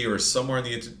BGG or somewhere on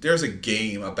the internet, there's a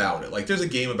game about it. Like, there's a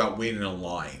game about waiting in a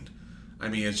line. I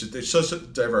mean, it's so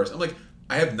diverse. I'm like,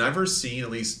 I have never seen, at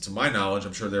least to my knowledge,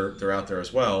 I'm sure they're out there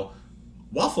as well,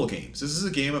 waffle games. This is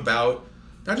a game about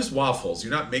not just waffles.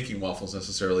 You're not making waffles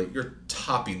necessarily. You're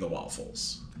topping the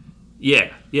waffles.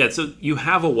 Yeah. So you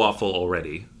have a waffle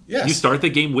already. Yes. You start the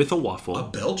game with a waffle. A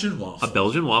Belgian waffle. A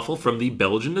Belgian waffle from the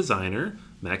Belgian designer,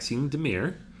 Maxime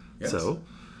Demire. Yes. So,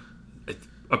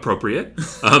 appropriate.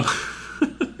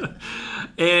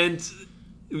 And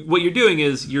what you're doing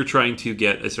is you're trying to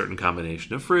get a certain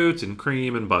combination of fruits and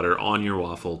cream and butter on your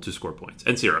waffle to score points.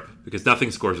 And syrup, because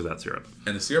nothing scores without syrup.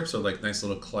 And the syrups are like nice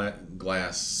little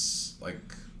glass,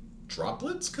 like,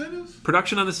 droplets, kind of?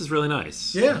 Production on this is really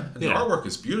nice. Yeah. And the artwork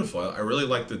is beautiful. I really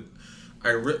like the...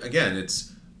 Again,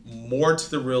 it's more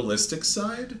to the realistic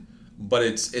side, but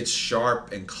it's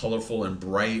sharp and colorful and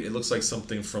bright. It looks like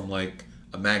something from, like,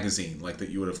 a magazine, like, that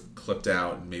you would have clipped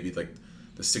out in maybe, like,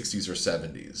 the 60s or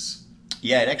 70s.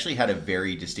 Yeah, it actually had a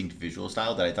very distinct visual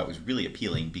style that I thought was really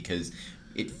appealing because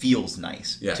it feels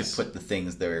nice to put the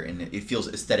things there, and it feels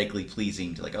aesthetically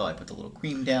pleasing to, like, oh, I put the little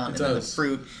cream down, then the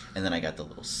fruit, and then I got the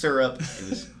little syrup.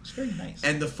 It's very nice.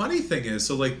 And the funny thing is,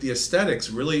 so, like, the aesthetics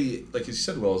really, like you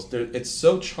said, Will, it's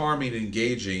so charming and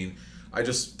engaging. I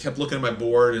just kept looking at my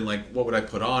board and, like, what would I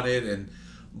put on it?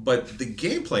 But the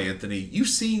gameplay, Anthony, you've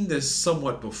seen this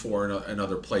somewhat before in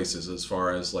other places as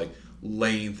far as, like,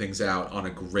 laying things out on a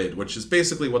grid, which is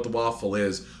basically what the waffle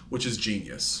is, which is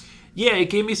genius. Yeah, it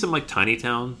gave me some, like, Tiny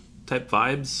Town type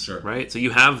vibes, sure. Right? So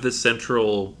you have this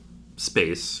central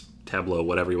space, tableau,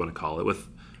 whatever you want to call it, with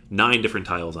 9 different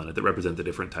tiles on it that represent the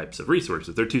different types of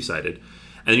resources. They're two-sided.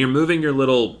 And you're moving your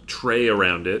little tray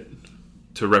around it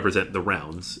to represent the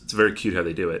rounds. It's very cute how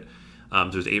they do it.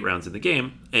 There's 8 rounds in the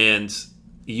game, and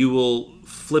you will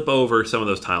flip over some of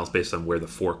those tiles based on where the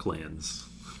fork lands,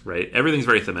 right? Everything's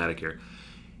very thematic here.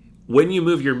 When you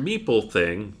move your meeple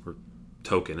thing, or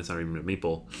token, it's not even a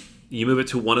meeple, you move it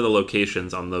to one of the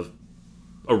locations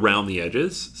around the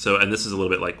edges. So, and this is a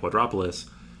little bit like Quadropolis,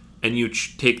 and you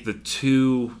take the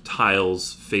 2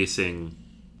 tiles facing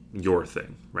your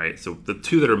thing, right? So the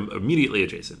 2 that are immediately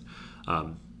adjacent.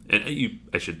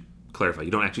 I should clarify,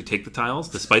 you don't actually take the tiles,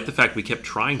 despite the fact we kept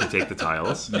trying to take the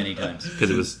tiles. Many times. Because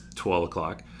it was 12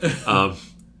 o'clock.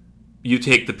 You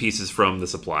take the pieces from the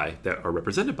supply that are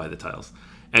represented by the tiles,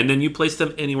 and then you place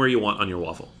them anywhere you want on your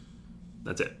waffle.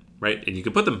 That's it, right? And you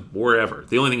can put them wherever.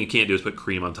 The only thing you can't do is put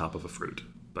cream on top of a fruit.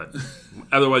 But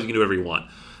otherwise, you can do whatever you want.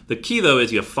 The key, though,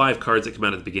 is you have 5 cards that come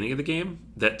out at the beginning of the game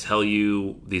that tell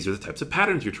you these are the types of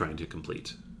patterns you're trying to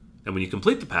complete. And when you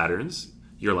complete the patterns,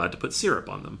 you're allowed to put syrup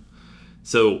on them.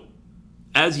 So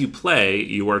as you play,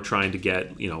 you are trying to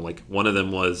get, like, one of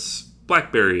them was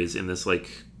blackberries in this, like,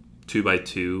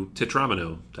 2x2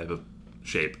 tetramino type of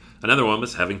shape. Another one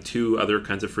was having 2 other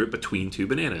kinds of fruit between 2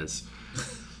 bananas.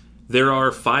 There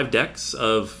are 5 decks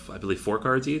of, I believe, 4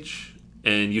 cards each,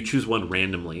 and you choose one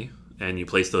randomly, and you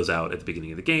place those out at the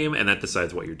beginning of the game, and that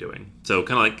decides what you're doing. So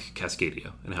kind of like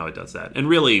Cascadia and how it does that. And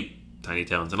really, Tiny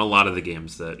Towns and a lot of the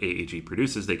games that AEG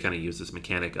produces, they kind of use this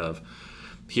mechanic of,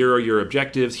 here are your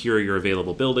objectives, here are your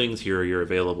available buildings, here are your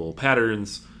available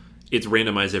patterns. It's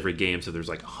randomized every game, so there's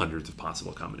like hundreds of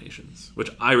possible combinations, which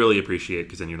I really appreciate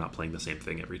because then you're not playing the same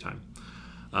thing every time.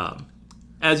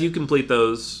 As you complete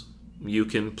those, you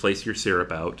can place your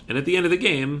syrup out, and at the end of the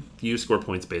game, you score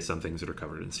points based on things that are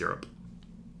covered in syrup.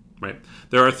 Right?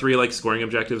 There are 3 like scoring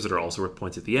objectives that are also worth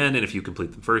points at the end, and if you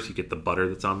complete them first, you get the butter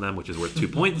that's on them, which is worth 2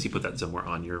 points. You put that somewhere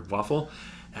on your waffle.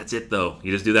 That's it, though.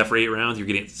 You just do that for 8 rounds. You're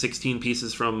getting 16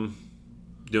 pieces from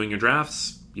doing your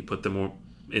drafts. You put them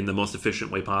in the most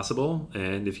efficient way possible,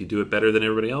 and if you do it better than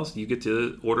everybody else, you get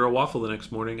to order a waffle the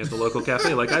next morning at the local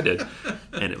cafe like I did,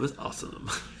 and it was awesome.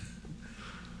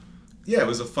 Yeah, it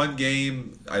was a fun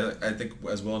game. I think,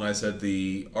 as Will and I said,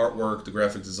 the artwork, the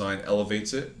graphic design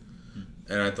elevates it,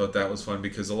 and I thought that was fun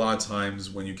because a lot of times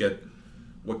when you get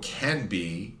what can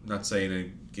be, not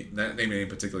naming any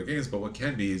particular games, but what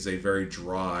can be is a very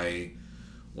dry,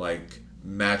 like,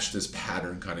 match this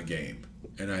pattern kind of game,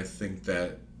 and I think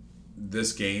that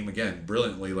this game, again,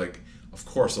 brilliantly, like, of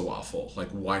course a waffle. Like,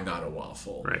 why not a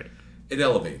waffle? Right. It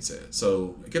elevates it.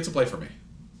 So it gets a play for me.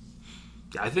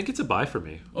 I think it's a buy for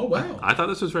me. Oh, wow. I thought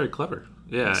this was very clever.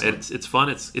 Yeah, it's fun.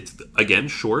 It's again,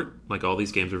 short. Like, all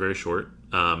these games are very short.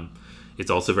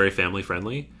 It's also very family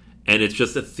friendly. And it's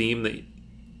just a theme that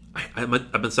I'm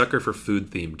a sucker for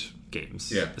food-themed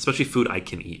games. Yeah. Especially food I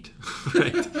can eat.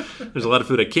 Right? There's a lot of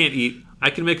food I can't eat. I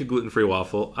can make a gluten-free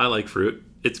waffle. I like fruit.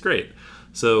 It's great.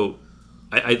 So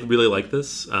I really like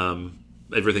this.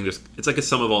 Everything it's like a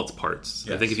sum of all its parts.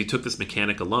 Yes. I think if you took this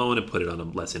mechanic alone and put it on a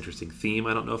less interesting theme,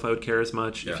 I don't know if I would care as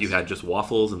much. Yes. If you had just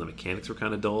waffles and the mechanics were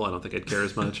kind of dull, I don't think I'd care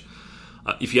as much.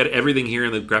 If you had everything here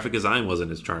and the graphic design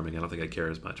wasn't as charming, I don't think I'd care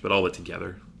as much. But all of it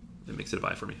together, it makes it a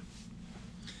buy for me.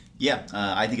 Yeah,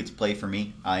 I think it's a play for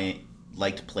me. I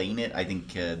liked playing it. I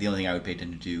think the only thing I would pay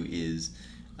attention to is,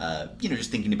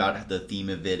 just thinking about the theme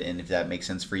of it and if that makes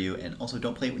sense for you. And also,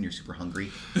 don't play it when you're super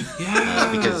hungry.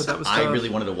 Yeah, because that was I tough. really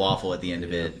wanted a waffle at the end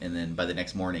of it, and then by the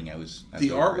next morning, I was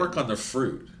The over artwork it. on the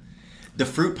fruit. The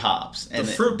fruit pops. And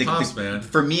The fruit pops, man.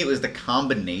 For me, it was the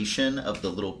combination of the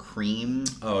little cream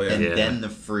and Yeah. then the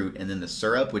fruit and then the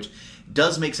syrup, which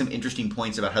does make some interesting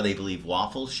points about how they believe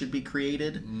waffles should be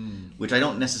created, which I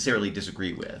don't necessarily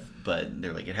disagree with. But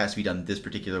they're like, it has to be done this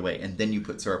particular way, and then you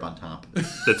put syrup on top.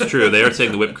 That's true. They are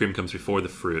saying the whipped cream comes before the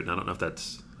fruit, and I don't know if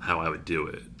that's how I would do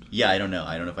it. Yeah, I don't know.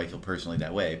 I don't know if I feel personally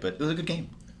that way, but it was a good game.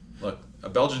 Look, a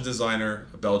Belgian designer,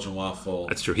 a Belgian waffle.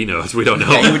 That's true. He knows. We don't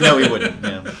know. Yeah, you would know he wouldn't.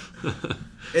 Yeah.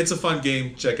 It's a fun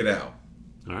game. Check it out.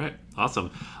 All right.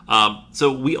 Awesome.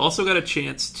 So we also got a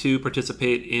chance to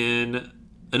participate in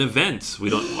an event. We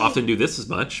don't often do this as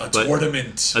much. A but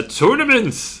tournament. A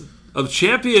tournament of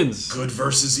champions. Good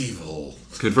versus evil.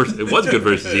 It was good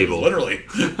versus evil. Literally.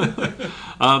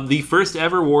 The first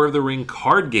ever War of the Ring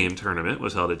card game tournament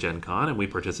was held at Gen Con, and we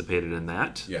participated in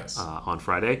that Yes. On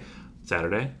Saturday.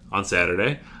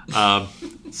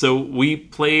 So we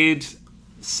played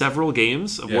several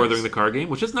games of War of the Ring the card game,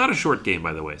 which is not a short game,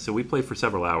 by the way. So we played for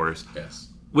several hours. Yes.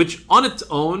 Which, on its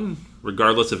own,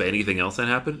 regardless of anything else that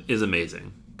happened, is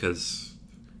amazing. Because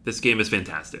this game is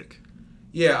fantastic.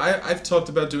 Yeah, I've talked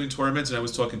about doing tournaments, and I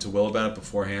was talking to Will about it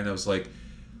beforehand. I was like,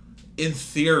 in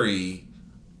theory,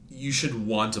 you should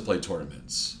want to play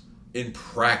tournaments. In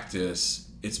practice,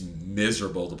 it's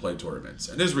miserable to play tournaments.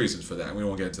 And there's reasons for that, and we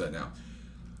won't get into that now.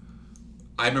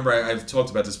 I remember I've talked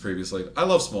about this previously. I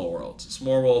love Small World.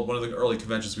 Small World, one of the early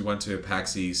conventions we went to,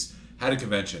 PAX East, had a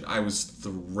convention. I was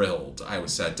thrilled. I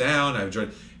was sat down, I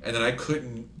enjoyed, and then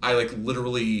I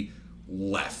literally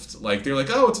left. Like, they're like,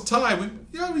 oh, it's a tie.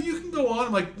 You can go on.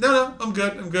 I'm like, no, I'm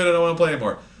good. I don't want to play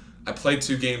anymore. I played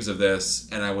 2 games of this,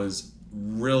 and I was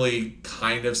really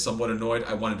kind of somewhat annoyed.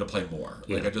 I wanted to play more.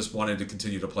 Like, Yeah. I just wanted to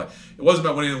continue to play. It wasn't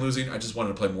about winning and losing. I just wanted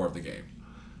to play more of the game.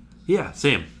 Yeah,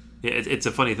 same. Yeah, it's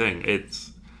a funny thing.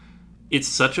 It's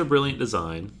such a brilliant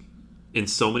design in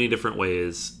so many different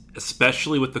ways,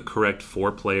 especially with the correct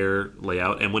 4-player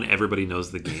layout and when everybody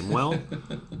knows the game well.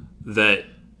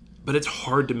 But it's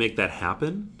hard to make that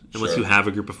happen unless Sure. you have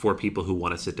a group of 4 people who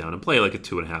want to sit down and play like a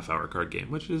 2.5-hour card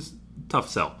game, which is a tough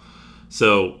sell.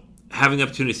 So having the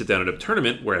opportunity to sit down at a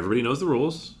tournament where everybody knows the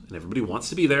rules and everybody wants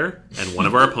to be there, and one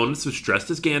of our opponents was dressed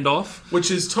as Gandalf.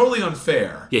 Which is totally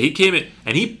unfair. Yeah, he came in,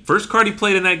 and first card he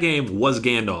played in that game was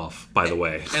Gandalf, by the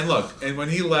way. And look, and when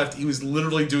he left, he was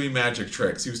literally doing magic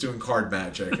tricks. He was doing card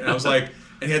magic. And I was like,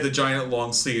 and he had the giant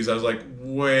long sleeves. I was like,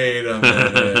 wait a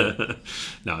minute.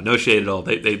 No shade at all.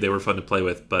 They were fun to play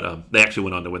with, but they actually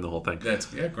went on to win the whole thing.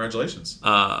 Congratulations.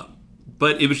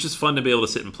 But it was just fun to be able to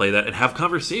sit and play that and have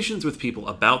conversations with people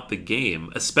about the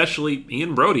game, especially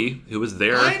Ian Brody, who was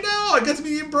there. I know. I got to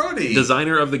meet Ian Brody.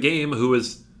 Designer of the game, who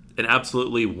was an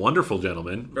absolutely wonderful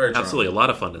gentleman. Very absolutely a lot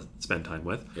of fun to spend time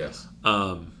with. Yes.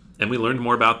 And we learned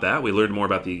more about that. We learned more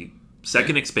about the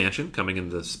second expansion coming in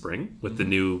the spring with the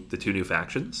 2 new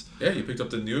factions. Yeah, you picked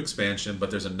up the new expansion, but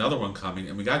there's another one coming,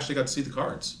 and we actually got to see the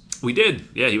cards. We did.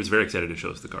 Yeah, he was very excited to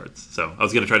show us the cards. So I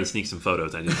was going to try to sneak some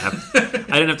photos. I didn't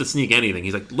have to sneak anything.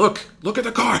 He's like, look at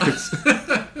the cards.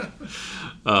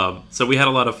 So we had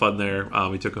a lot of fun there.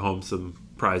 We took home some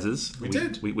prizes. We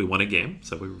did. We won a game,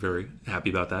 so we were very happy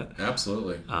about that.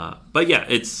 Absolutely. But yeah,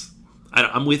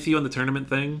 I'm with you on the tournament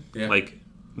thing. Yeah. Like,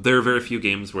 there are very few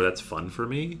games where that's fun for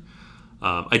me.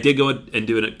 I did go and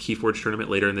do a Keyforge tournament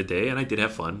later in the day, and I did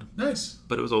have fun. Nice.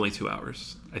 But it was only 2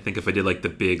 hours. I think if I did like the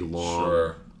big, long,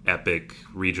 Sure. epic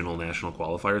regional national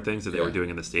qualifier things that they Yeah. were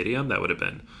doing in the stadium, that would have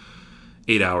been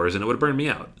 8 hours, and it would have burned me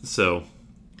out. So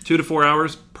 2 to 4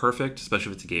 hours, perfect,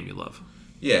 especially if it's a game you love.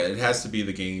 Yeah, it has to be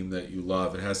the game that you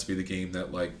love. It has to be the game that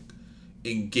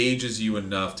engages you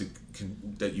enough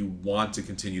that you want to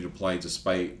continue to play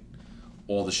despite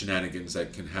all the shenanigans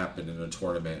that can happen in a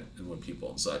tournament and with people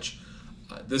and such.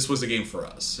 This was a game for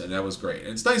us, and that was great.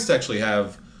 And it's nice to actually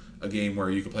have a game where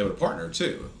you can play with a partner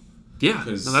too. Yeah,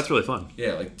 no, that's really fun.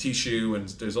 Yeah, like Tishu, and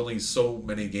there's only so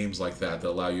many games like that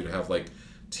allow you to have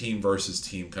team versus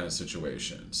team kind of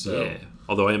situation. So Yeah.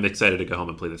 Although I am excited to go home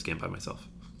and play this game by myself.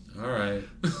 All right.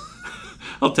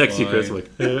 I'll text you, Chris. Like,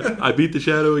 hey, I beat the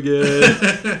shadow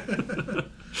again.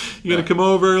 You gonna come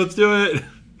over? Let's do it.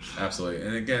 Absolutely.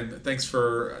 And again, thanks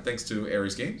to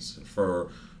Aries Games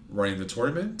for running the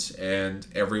tournament, and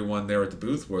everyone there at the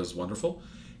booth was wonderful.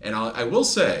 And I will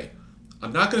say,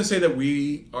 I'm not going to say that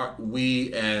we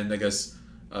and I guess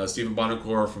Stephen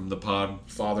Bonacore from the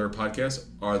Podfather podcast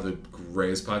are the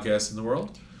greatest podcasts in the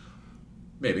world.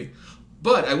 Maybe.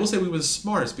 But I will say we were the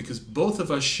smartest because both of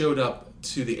us showed up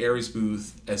to the Aries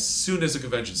booth as soon as the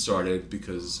convention started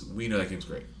because we know that game's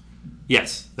great.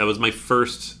 Yes, that was my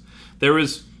first.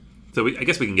 I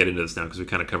guess we can get into this now because we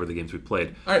kind of covered the games we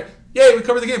played. All right. Yay, we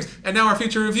covered the games. And now our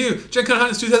feature review. Gen Con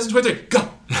Hotness 2023.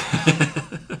 Go!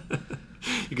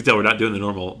 You can tell we're not doing the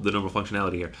normal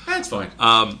functionality here. That's fine.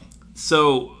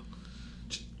 So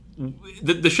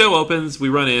the show opens, we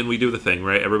run in, we do the thing,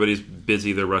 right? Everybody's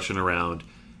busy, they're rushing around.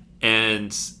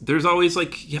 And there's always,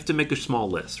 like, you have to make a small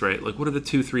list, right? Like, what are the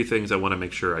 2-3 things I want to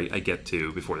make sure I get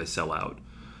to before they sell out?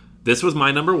 This was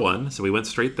my number one, so we went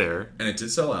straight there. And it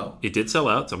did sell out. It did sell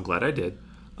out, so I'm glad I did.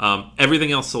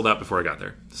 Everything else sold out before I got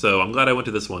there. So I'm glad I went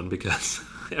to this one because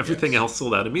everything else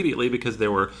sold out immediately because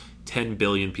there were 10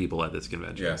 billion people at this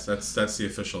convention. Yes, that's the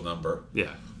official number.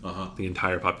 Yeah. The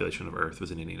entire population of Earth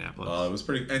was in Indianapolis. It was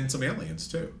pretty... And some aliens,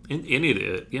 too.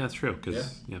 Yeah, it's true. Yeah.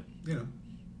 You know.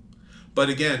 But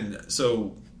again,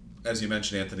 so, as you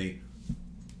mentioned, Anthony,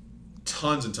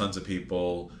 tons and tons of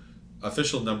people...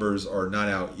 Official numbers are not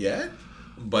out yet,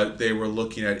 but they were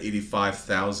looking at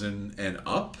 85,000 and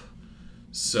up.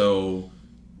 So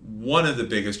one of the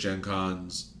biggest Gen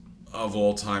Cons of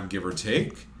all time, give or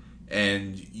take.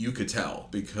 And you could tell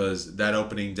because that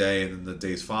opening day and then the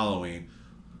days following,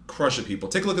 crush of people.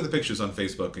 Take a look at the pictures on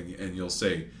Facebook and you'll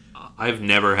see. I've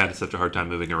never had such a hard time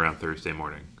moving around Thursday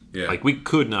morning. Yeah. Like, we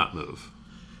could not move.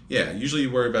 Yeah, usually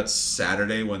you worry about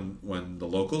Saturday when the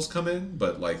locals come in,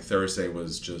 but like Thursday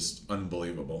was just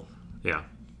unbelievable. Yeah.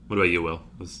 What about you, Will?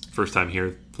 It was first time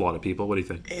here, a lot of people. What do you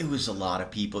think? It was a lot of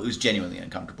people. It was genuinely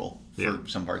uncomfortable for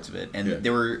some parts of it, and Yeah.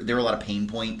 there were a lot of pain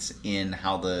points in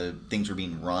how the things were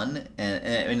being run,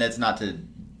 and that's not to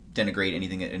denigrate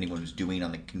anything that anyone was doing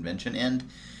on the convention end,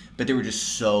 but there were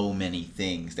just so many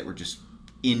things that were just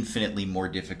infinitely more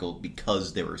difficult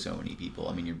because there were so many people.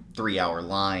 I mean, your 3-hour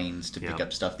lines to pick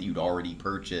up stuff that you'd already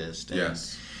purchased, and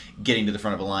getting to the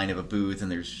front of a line of a booth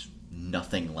and there's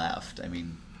nothing left. I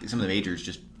mean, some of the majors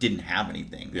just didn't have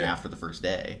anything after the first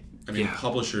day. I mean,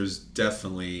 publishers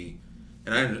definitely,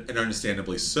 and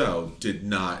understandably so, did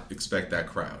not expect that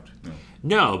crowd.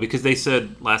 No, because they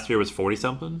said last year was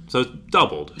 40-something, so it's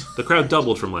doubled. The crowd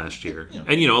doubled from last year, and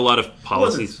a lot of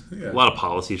policies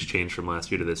changed from last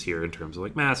year to this year in terms of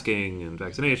like masking and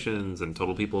vaccinations and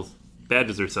total people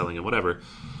badges they're selling and whatever.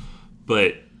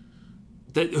 But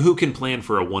who can plan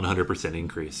for a 100%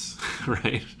 increase,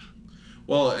 right?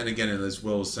 Well, and again, as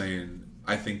Will was saying,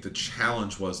 I think the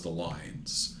challenge was the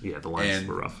lines. Yeah, the lines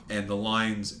were rough. And the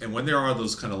lines, and when there are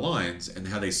those kind of lines and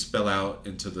how they spill out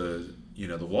into the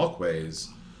the walkways,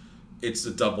 it's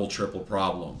a double, triple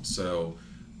problem. So,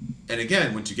 and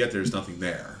again, once you get there, there's nothing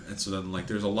there. And so then, like,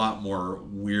 there's a lot more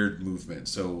weird movement.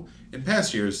 So in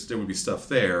past years, there would be stuff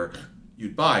there,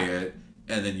 you'd buy it,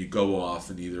 and then you go off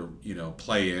and either,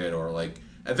 play it or, like,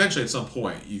 eventually at some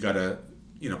point, you gotta,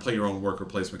 play your own worker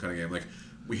placement kind of game. Like,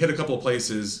 we hit a couple of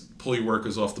places, pull your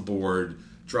workers off the board,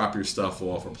 drop your stuff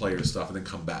off or play your stuff, and then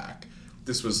come back.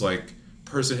 This was like,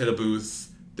 person hit a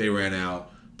booth, they ran out.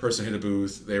 Person hit a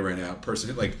booth, they ran out. Person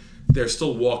hit, like, they're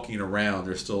still walking around.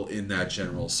 They're still in that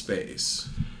general space.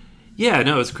 Yeah,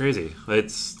 no, it's crazy.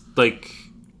 It's like,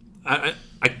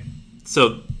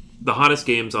 so the hottest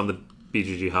games on the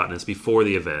BGG Hotness before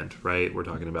the event, right? We're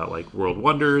talking about like World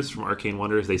Wonders from Arcane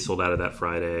Wonders. They sold out of that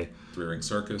Friday. Three Ring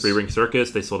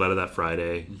Circus. They sold out of that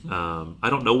Friday. Mm-hmm. I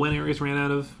don't know when Aries ran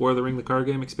out of War of the Ring, the card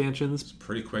game expansions. It's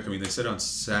pretty quick. I mean, they said on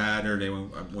Saturday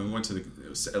when we went to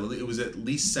it was at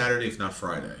least Saturday, if not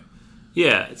Friday.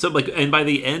 Yeah. So and by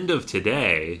the end of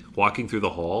today, walking through the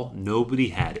hall, nobody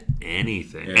had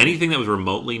anything. Yeah. Anything that was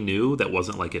remotely new that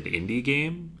wasn't like an indie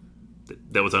game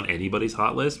that was on anybody's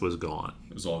hot list was gone.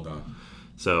 It was all gone.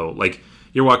 So, like,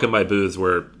 you're walking by booths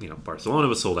where, Barcelona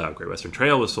was sold out, Great Western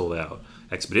Trail was sold out,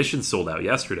 Expedition sold out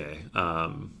yesterday.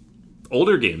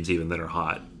 Older games even that are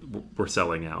hot were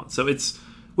selling out. So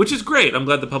which is great. I'm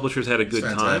glad the publishers had a good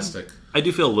time. I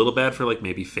do feel a little bad for, like,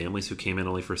 maybe families who came in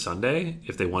only for Sunday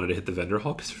if they wanted to hit the vendor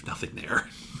hall because there's nothing there.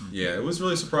 Yeah, it was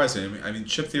really surprising. I mean,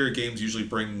 Chip Theory Games usually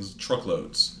brings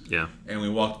truckloads. Yeah. And we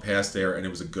walked past there and it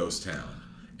was a ghost town.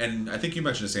 And I think you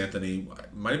mentioned this, Anthony.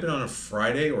 It might have been on a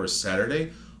Friday or a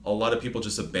Saturday. A lot of people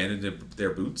just abandoned their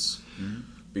booths. Mm-hmm.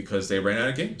 because they ran out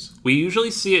of games. We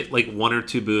usually see it like 1 or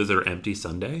 2 booths are empty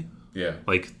Sunday. Yeah.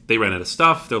 Like, they ran out of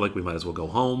stuff. They're like, we might as well go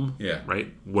home. Yeah.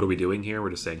 Right? What are we doing here? We're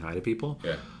just saying hi to people.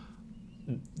 Yeah.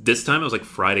 This time it was like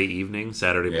Friday evening,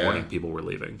 Saturday morning, people were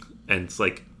leaving. And it's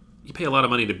like, you pay a lot of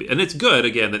money to be... And it's good,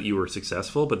 again, that you were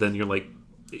successful, but then you're like,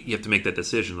 you have to make that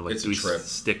decision of like, It's do we trip.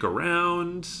 stick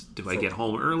around? Do I get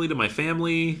home early to my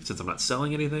family since I'm not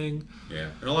selling anything? Yeah.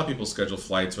 And a lot of people schedule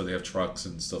flights where they have trucks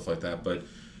and stuff like that. But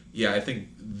yeah, I think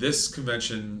this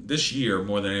convention, this year,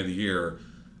 more than any other year,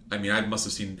 I mean, I must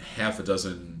have seen half a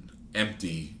dozen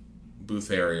empty booth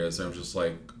areas. And I was just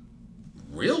like,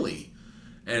 really?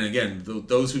 And again,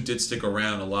 those who did stick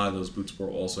around, a lot of those booths were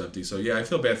also empty. So yeah, I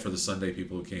feel bad for the Sunday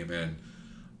people who came in.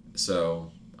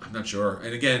 So I'm not sure.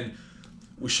 And again,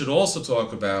 we should also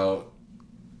talk about,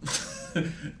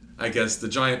 I guess, the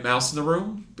giant mouse in the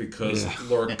room, because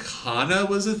Lorcana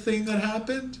was a thing that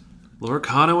happened.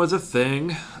 Lorcana was a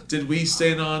thing. Did we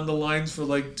stay on the lines for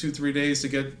like 2-3 days to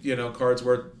get, cards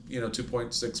worth,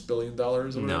 $2.6 billion or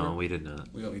whatever? No, we did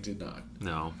not. We did not.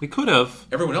 No, we could have.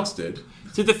 Everyone else did.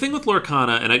 See, the thing with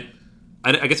Lorcana, and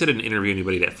I guess I didn't interview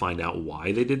anybody to find out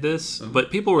why they did this, but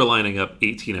people were lining up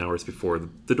 18 hours before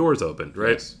the doors opened,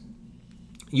 right? Yes.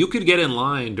 You could get in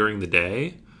line during the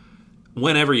day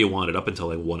whenever you wanted, up until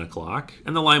like 1 o'clock,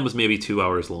 and the line was maybe 2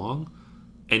 hours long,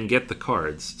 and get the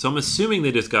cards. So I'm assuming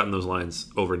they just got in those lines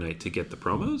overnight to get the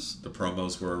promos. The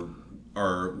promos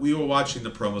we were watching the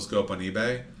promos go up on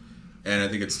eBay, and I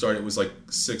think it was like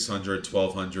 600,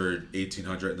 1200,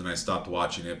 1800, and then I stopped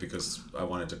watching it because I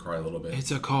wanted to cry a little bit.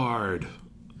 It's a card.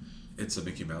 It's a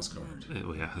Mickey Mouse card.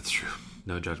 Oh, yeah, that's true.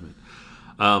 No judgment.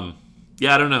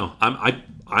 Yeah, I don't know.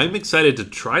 I'm excited to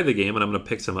try the game, and I'm going to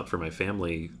pick some up for my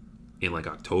family in like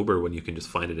October when you can just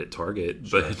find it at Target.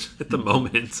 Sure. But at the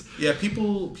moment, yeah,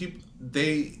 people.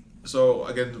 So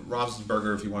again,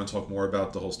 Ravensburger, if you want to talk more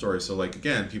about the whole story. So like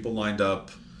again, people lined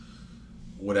up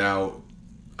without,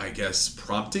 I guess,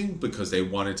 prompting, because they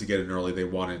wanted to get in early. They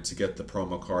wanted to get the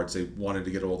promo cards. They wanted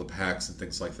to get all the packs and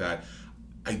things like that.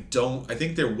 I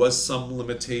think there was some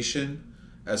limitation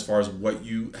as far as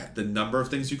the number of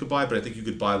things you could buy, but I think you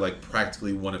could buy like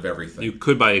practically one of everything. You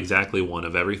could buy exactly one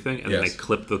of everything, and then they Yes.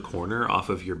 clip the corner off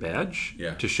of your badge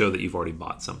to show that you've already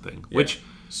bought something, which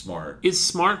is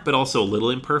smart, but also a little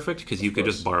imperfect, because you could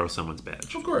course. just borrow someone's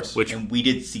badge. Of course. And we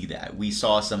did see that. We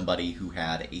saw somebody who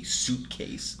had a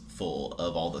suitcase full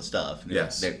of all the stuff. And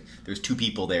Yes. There's 2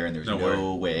 people there, and there's No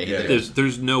no way. Yeah.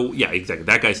 There's no... Yeah, exactly.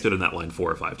 That guy stood in that line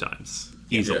 4 or 5 times.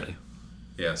 Easily.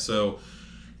 Yeah, so...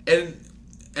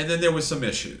 And then there was some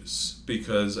issues,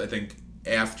 because I think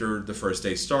after the first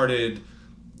day started,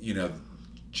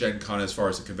 Gen Con, as far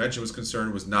as the convention was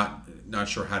concerned, was not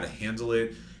sure how to handle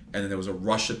it. And then there was a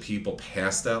rush of people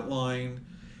past that line.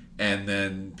 And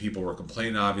then people were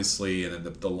complaining, obviously, and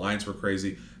then the lines were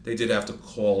crazy. They did have to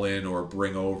call in or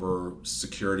bring over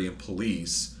security and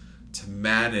police to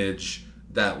manage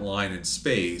that line in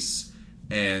space.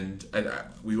 And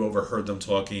we overheard them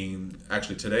talking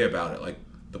actually today about it. Like,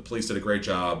 the police did a great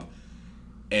job,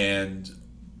 and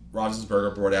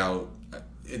Ravensburger brought out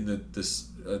in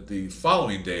the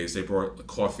following days. They brought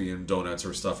coffee and donuts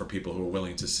or stuff for people who were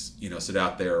willing to sit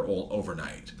out there all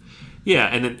overnight. Yeah,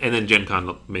 and then Gen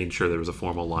Con made sure there was a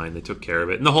formal line. They took care of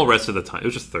it, and the whole rest of the time, it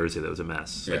was just Thursday that was a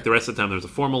mess. Yeah. Like, the rest of the time, there was a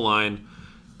formal line.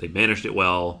 They managed it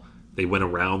well. They went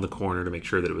around the corner to make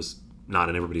sure that it was not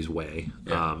in everybody's way.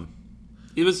 Yeah.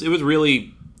 It was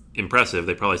really impressive.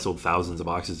 They probably sold thousands of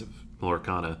boxes of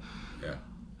Lorcana. Yeah.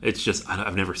 It's just,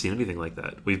 I've never seen anything like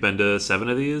that. We've been to 7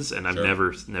 of these, and I've Sure.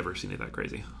 never seen it that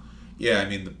crazy. Yeah, I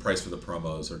mean, the price for the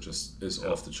promos is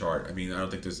off the chart. I mean, I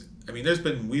don't think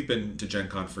we've been to Gen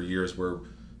Con for years where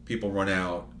people run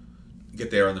out, get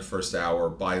there in the first hour,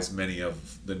 buy as many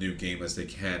of the new game as they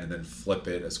can, and then flip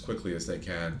it as quickly as they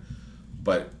can.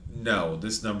 But no,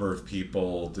 this number of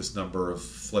people, this number of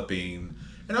flipping,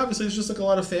 and obviously it's just like a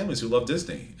lot of families who love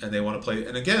Disney, and they want to play.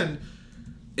 And again,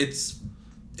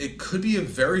 it could be a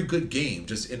very good game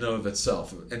just in and of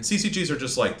itself. And CCGs are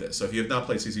just like this. So if you have not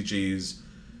played CCGs,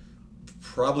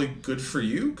 probably good for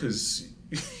you, because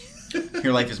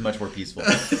Your life is much more peaceful.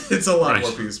 it's a lot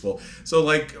more peaceful. So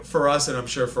like for us, and I'm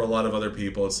sure for a lot of other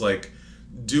people, it's like,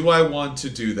 do I want to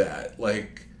do that?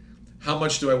 Like, how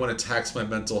much do I want to tax my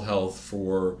mental health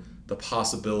for the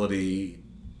possibility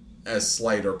as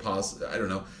slight or I don't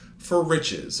know, for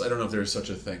riches? I don't know if there's such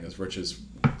a thing as riches.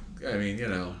 I mean,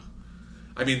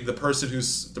 the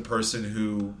person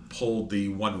who pulled the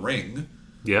One Ring,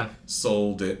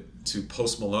 sold it to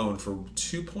Post Malone for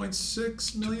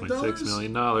 $2.6 million. $2.6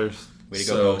 million. Way to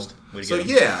go, Post. Way to go.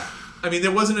 Yeah. I mean,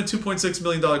 there wasn't a $2.6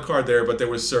 million card there, but there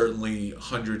was certainly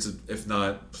hundreds, if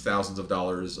not thousands of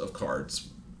dollars of cards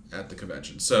at the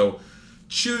convention. So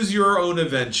choose your own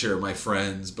adventure, my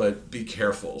friends, but be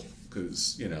careful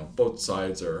because, both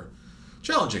sides are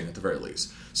challenging at the very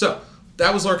least. So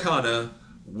that was Arcana.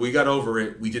 We got over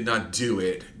it. We did not do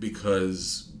it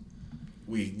because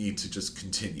we need to just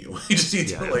continue. We just need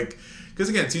to because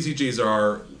again, TCGs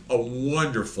are a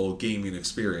wonderful gaming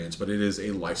experience, but it is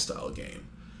a lifestyle game.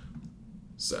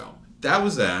 So that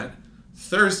was that.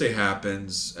 Thursday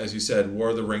happens, as you said, War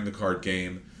of the Ring, the card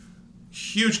game.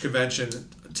 Huge convention,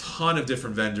 a ton of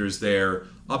different vendors there,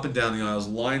 up and down the aisles,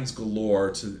 lines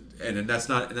galore. And that's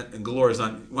not, and galore is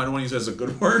not, I don't want to use it as a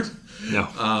good word.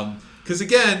 No. Because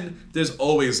again, there's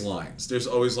always lines. There's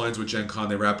always lines with Gen Con.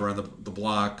 They wrap around the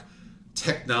block.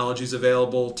 Technology's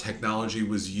available. Technology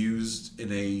was used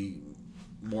in a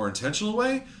more intentional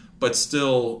way, but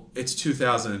still, it's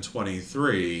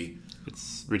 2023.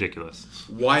 It's ridiculous.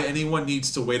 Why anyone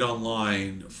needs to wait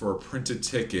online for a printed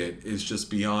ticket is just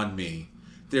beyond me.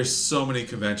 There's so many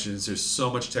conventions. There's so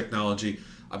much technology.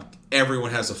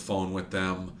 Everyone has a phone with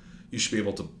them. You should be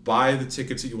able to buy the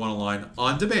tickets that you want online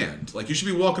on demand. Like, you should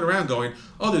be walking around going,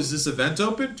 oh, there's this event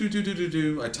open?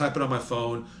 I type it on my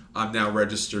phone. I'm now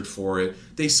registered for it.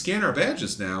 They scan our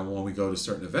badges now when we go to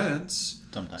certain events.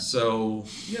 Sometimes. So,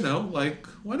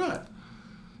 why not?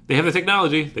 They have the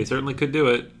technology. They certainly could do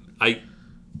it.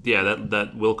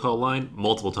 That will call line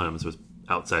multiple times was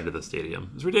outside of the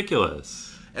stadium. It's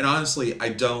ridiculous. And honestly,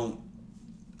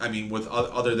 with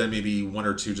other than maybe one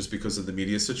or two just because of the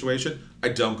media situation, I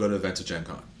don't go to events at Gen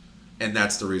Con. And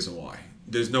that's the reason why.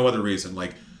 There's no other reason.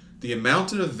 Like, the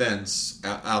amount of events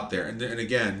out there, and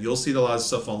again, you'll see a lot of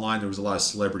stuff online. There was a lot of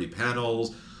celebrity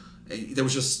panels. There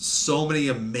was just so many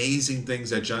amazing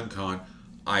things at Gen Con.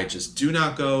 I just do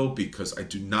not go because I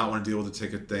do not want to deal with the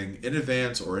ticket thing in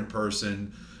advance or in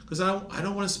person because I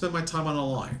don't want to spend my time on a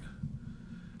line.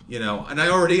 And I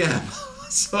already am.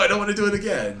 So I don't want to do it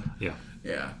again. Yeah.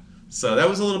 Yeah. So that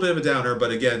was a little bit of a downer,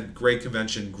 but again, great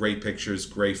convention, great pictures,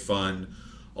 great fun,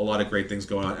 a lot of great things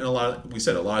going on, and a lot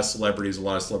of celebrities, a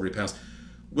lot of celebrity panels.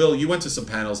 Will, you went to some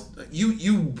panels.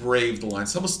 You braved the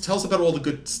lines. Tell us about all the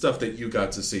good stuff that you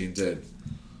got to see and did.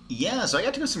 Yeah, so I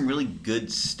got to go to some really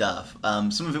good stuff.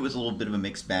 Some of it was a little bit of a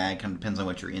mixed bag, kind of depends on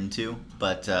what you're into.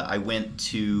 But I went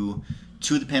to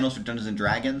two of the panels for Dungeons &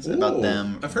 Dragons about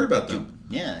them. I've heard about them.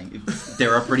 Yeah,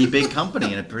 they're a pretty big company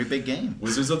and a pretty big game.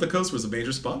 Wizards of the Coast was a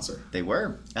major sponsor. They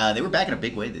were. They were back in a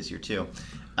big way this year, too.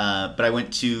 But I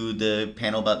went to the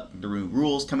panel about the new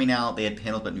rules coming out. They had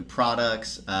panels about new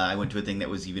products. I went to a thing that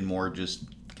was even more just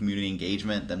community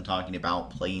engagement, them talking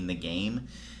about playing the game,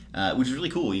 which is really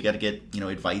cool. You got to get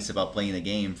advice about playing the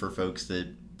game for folks that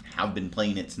have been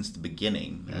playing it since the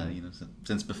beginning,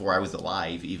 since before I was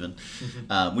alive, even,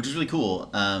 which is really cool.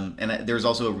 And there was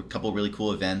also a couple of really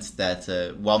cool events that,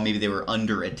 while maybe they were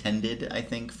under-attended, I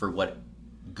think, for what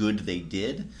good they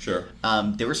did. Sure.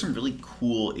 There were some really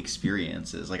cool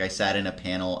experiences. Like, I sat in a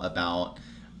panel about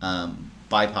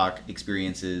BIPOC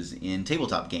experiences in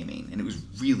tabletop gaming, and it was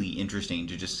really interesting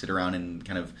to just sit around and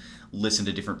kind of listen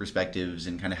to different perspectives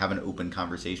and kind of have an open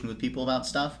conversation with people about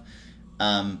stuff.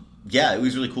 Yeah, it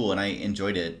was really cool, and I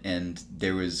enjoyed it. And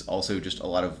there was also just a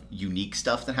lot of unique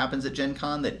stuff that happens at Gen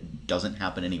Con that doesn't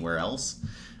happen anywhere else.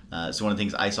 So one of the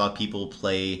things, I saw people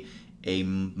play a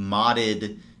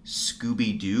modded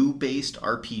Scooby-Doo based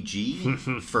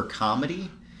RPG for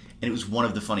comedy, and it was one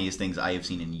of the funniest things I have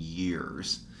seen in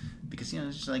years. Because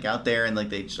it's just like out there, and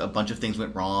like a bunch of things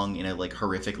went wrong in a like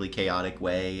horrifically chaotic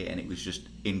way, and it was just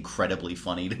incredibly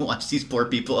funny to watch these poor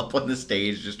people up on the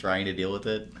stage just trying to deal with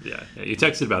it. Yeah, you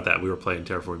texted about that. We were playing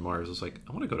Terraforming Mars. I was like,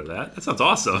 I want to go to that. That sounds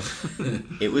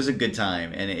awesome. It was a good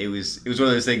time, and it was one of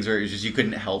those things where it was just you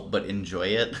couldn't help but enjoy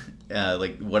it.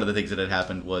 Like, one of the things that had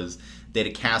happened was they had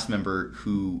a cast member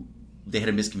who they had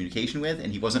a miscommunication with,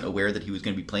 and he wasn't aware that he was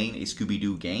going to be playing a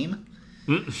Scooby-Doo game.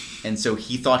 And so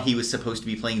he thought he was supposed to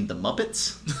be playing the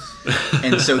Muppets.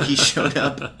 And so he showed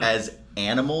up as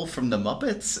Animal from the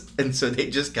Muppets. And so they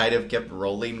just kind of kept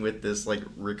rolling with this like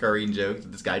recurring joke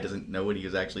that this guy doesn't know what he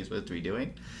was actually supposed to be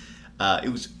doing.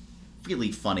 It was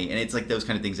really funny. And it's like those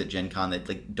kind of things at Gen Con that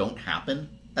like don't happen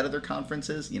at other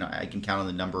conferences. I can count on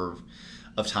the number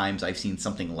of times I've seen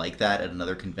something like that at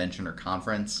another convention or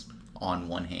conference on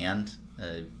one hand.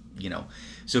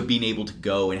 So being able to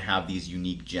go and have these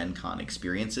unique Gen Con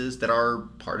experiences that are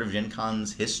part of Gen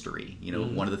Con's history.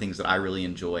 One of the things that I really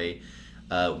enjoy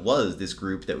was this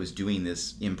group that was doing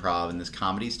this improv and this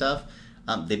comedy stuff.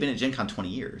 They've been at Gen Con 20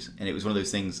 years, and it was one of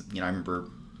those things, I remember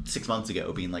 6 months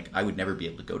ago being like, I would never be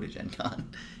able to go to Gen Con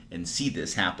and see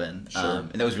this happen. Sure.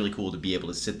 And that was really cool to be able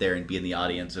to sit there and be in the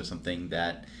audience of something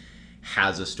that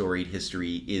has a storied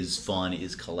history, is fun,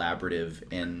 is collaborative,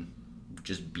 and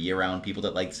just be around people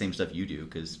that like the same stuff you do.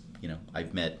 Because,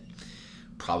 I've met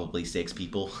probably 6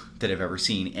 people that have ever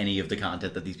seen any of the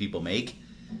content that these people make.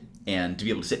 And to be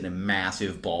able to sit in a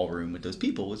massive ballroom with those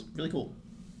people was really cool.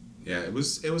 Yeah, it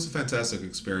was a fantastic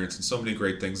experience and so many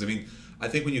great things. I mean, I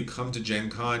think when you come to Gen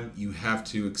Con, you have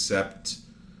to accept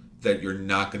that you're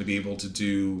not going to be able to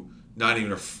do not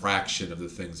even a fraction of the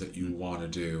things that you want to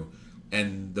do.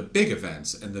 And the big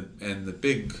events and the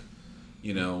big,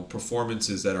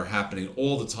 performances that are happening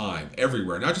all the time,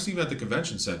 everywhere, not just even at the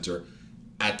convention center,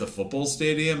 at the football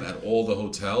stadium, at all the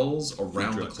hotels,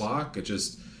 around the clock.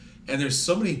 And there's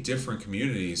so many different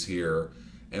communities here.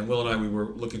 And Will and I, we were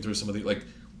looking through some of the,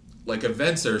 like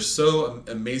events that are so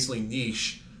amazingly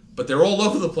niche, but they're all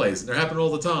over the place and they're happening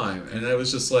all the time. And I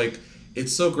was just like,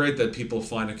 it's so great that people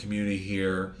find a community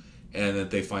here and that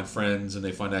they find friends and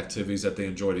they find activities that they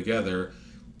enjoy together.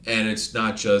 And it's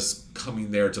not just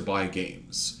coming there to buy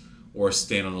games or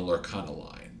stand on a Lurkana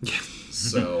line.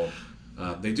 So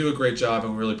they do a great job,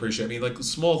 and we really appreciate it. I mean, like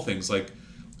small things like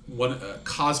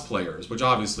cosplayers, which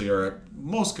obviously are at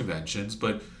most conventions,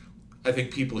 but I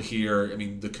think people here, I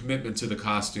mean, the commitment to the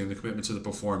costume, the commitment to the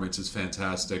performance is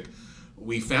fantastic.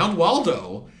 We found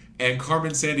Waldo and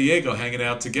Carmen Sandiego hanging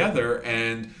out together,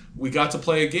 and we got to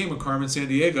play a game with Carmen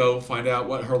Sandiego, find out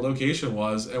what her location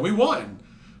was, and we won,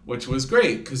 which was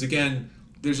great because, again,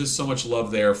 there's just so much love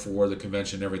there for the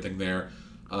convention and everything there.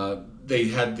 They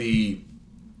had the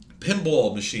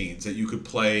pinball machines that you could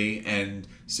play and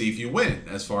see if you win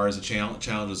as far as the challenge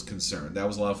is concerned. That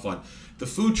was a lot of fun. The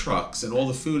food trucks and all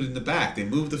the food in the back. They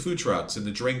moved the food trucks and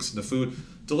the drinks and the food.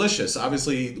 Delicious.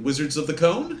 Obviously, Wizards of the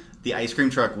Cone. The ice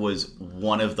cream truck was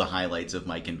one of the highlights of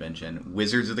my convention.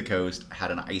 Wizards of the Coast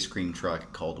had an ice cream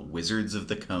truck called Wizards of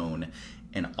the Cone,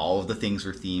 and all of the things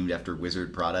were themed after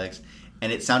Wizard products.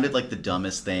 And it sounded like the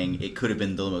dumbest thing. It could have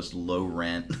been the most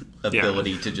low-rent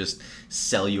ability to just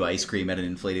sell you ice cream at an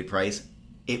inflated price.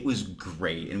 It was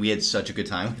great, and we had such a good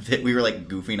time with it. We were, like,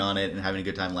 goofing on it and having a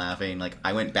good time laughing. Like,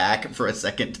 I went back for a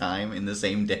second time in the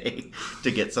same day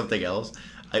to get something else.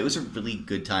 It was a really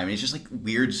good time. It's just, like,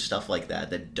 weird stuff like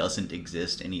that doesn't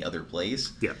exist any other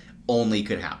place. Yeah. Only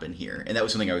could happen here. And that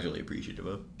was something I was really appreciative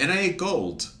of. And I ate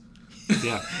gold.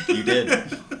 Yeah. You did.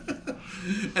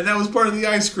 And that was part of the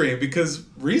ice cream because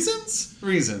reasons,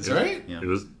 right? Yeah. It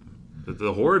was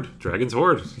the Horde, Dragon's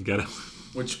Horde. You got it.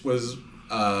 Which was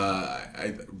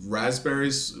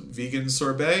raspberries vegan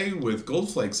sorbet with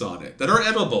gold flakes on it that are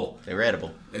edible. They were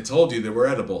edible. I told you they were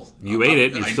edible. You ate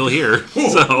it. You're still here.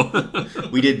 So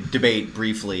we did debate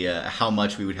briefly how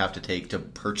much we would have to take to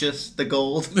purchase the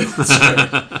gold,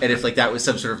 and if like that was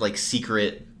some sort of like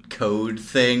secret code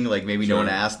thing, like maybe no one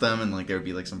asked them, and like there would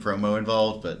be like some promo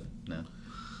involved, but no.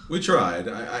 We tried.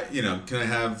 Can I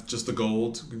have just the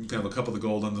gold? Can I have a cup of the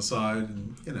gold on the side?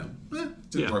 And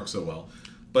didn't work so well.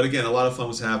 But again, a lot of fun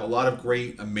was to have. A lot of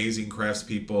great, amazing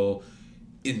craftspeople,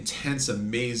 intense,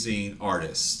 amazing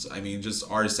artists. I mean, just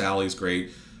Artist Alley is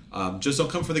great. Just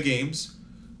don't come for the games.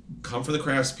 Come for the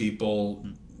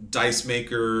craftspeople, dice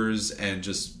makers, and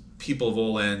just people of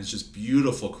all ends. Just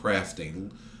beautiful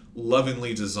crafting,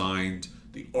 lovingly designed.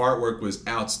 The artwork was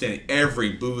outstanding.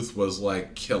 Every booth was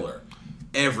like killer.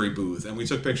 Every booth. And we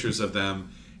took pictures of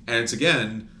them. And it's,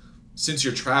 again, since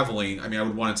you're traveling, I mean, I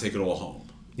would want to take it all home.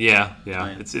 Yeah.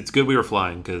 It's good we were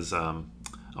flying because I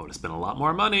would have spent a lot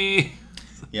more money.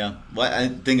 Yeah. Well,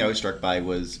 the thing I was struck by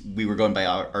was we were going by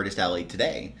Artist Alley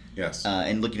today. Yes.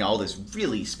 And looking at all this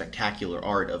really spectacular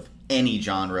art of any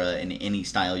genre and any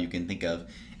style you can think of.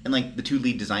 And, like, the 2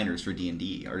 lead designers for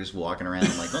D&D are just walking around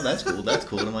and like, oh, that's cool, that's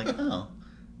cool. And I'm like, oh,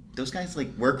 those guys,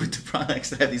 like, work with the products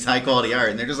that have these high-quality art.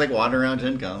 And they're just, like, wandering around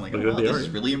Gen Con. I'm like, oh, wow, this is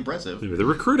really impressive. Maybe they're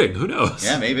recruiting. Who knows?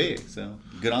 Yeah, maybe. So,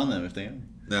 good on them if they are.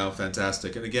 No,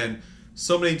 fantastic. And again,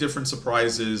 so many different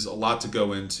surprises, a lot to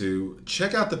go into.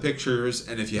 Check out the pictures,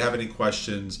 and if you have any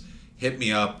questions, hit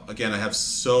me up. Again, I have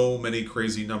so many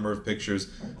crazy number of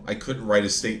pictures. I couldn't write a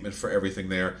statement for everything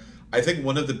there. I think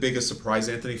one of the biggest surprise,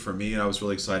 Anthony, for me, and I was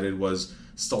really excited, was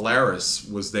Stellaris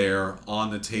was there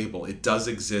on the table. It does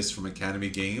exist from Academy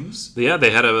Games. Yeah,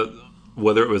 they had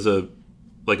whether it was a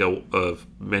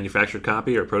manufactured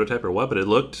copy or prototype or what, but it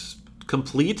looked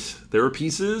complete. There were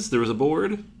pieces. There was a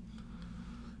board.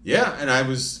 Yeah, and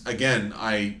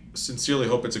I sincerely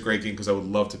hope it's a great game because I would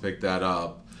love to pick that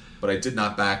up, but I did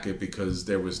not back it because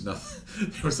there was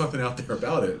nothing out there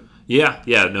about it. Yeah,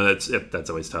 no, that's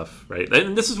always tough, right?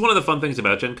 And this is one of the fun things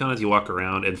about Gen Con is you walk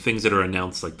around and things that are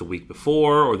announced like the week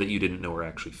before or that you didn't know were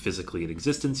actually physically in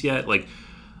existence yet. Like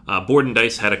Board and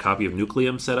Dice had a copy of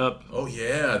Nucleum set up. Oh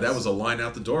yeah, that was a line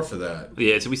out the door for that.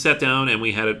 Yeah, so we sat down and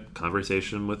we had a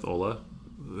conversation with Ola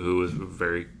who was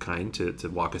very kind to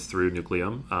walk us through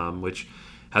Nucleum, which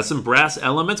has some brass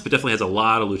elements, but definitely has a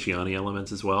lot of Luciani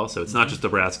elements as well. So it's not just a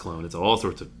brass clone; it's all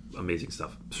sorts of amazing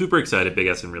stuff. Super excited, big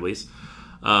Essen release.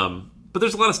 But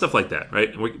there's a lot of stuff like that,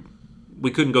 right? And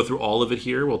we couldn't go through all of it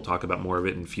here. We'll talk about more of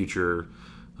it in future.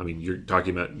 I mean, you're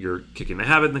talking about you're kicking the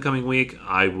habit in the coming week.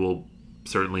 I will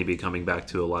certainly be coming back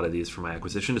to a lot of these for my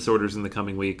acquisition disorders in the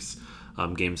coming weeks.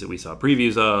 Games that we saw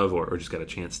previews of or just got a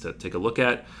chance to take a look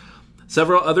at.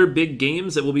 Several other big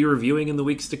games that we'll be reviewing in the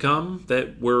weeks to come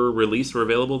that were released or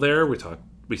available there.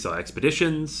 We saw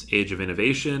Expeditions, Age of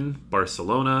Innovation,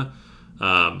 Barcelona.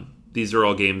 These are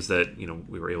all games that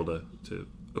we were able to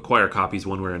acquire copies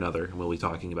one way or another, and we'll be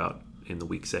talking about in the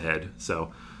weeks ahead.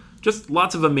 So just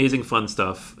lots of amazing fun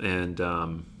stuff, and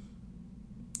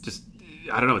just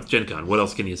I don't know, it's Gen Con. What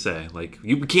else can you say? Like,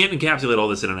 you can't encapsulate all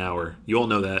this in an hour. You all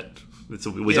know that. We're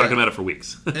talking about it for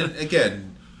weeks. And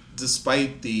again,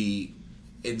 despite the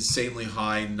insanely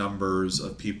high numbers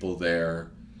of people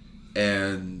there,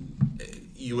 and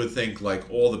you would think like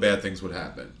all the bad things would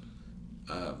happen.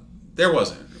 There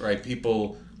wasn't, right?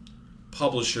 People,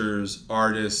 publishers,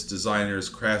 artists, designers,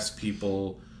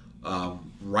 craftspeople,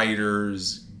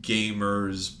 writers,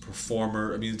 gamers,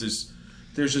 performer. I mean,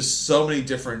 there's just so many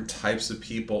different types of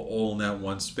people all in that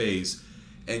one space.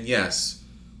 And yes,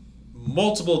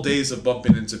 multiple days of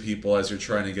bumping into people as you're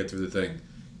trying to get through the thing.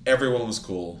 Everyone was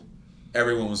cool.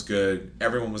 Everyone was good.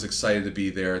 Everyone was excited to be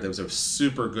there. There was a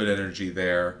super good energy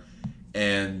there.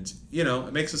 And,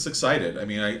 it makes us excited. I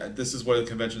mean, this is what a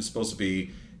convention is supposed to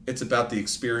be. It's about the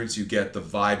experience you get, the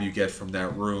vibe you get from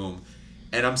that room.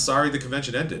 And I'm sorry the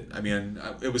convention ended. I mean,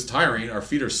 it was tiring. Our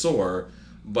feet are sore.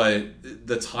 But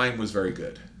the time was very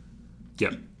good.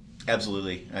 Yep.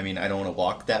 Absolutely. I mean, I don't want to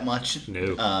walk that much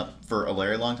for a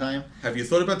very long time. Have you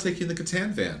thought about taking the Catan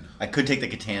van? I could take the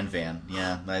Catan van.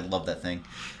 Yeah, I love that thing.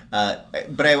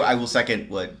 But I will second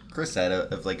what Chris said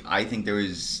of like, I think there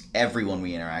was everyone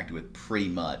we interacted with pretty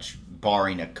much,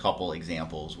 barring a couple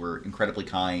examples, were incredibly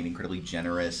kind, incredibly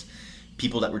generous,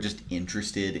 people that were just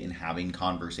interested in having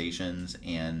conversations.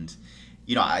 And,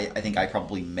 I think I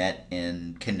probably met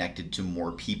and connected to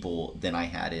more people than I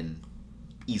had in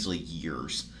easily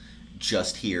years.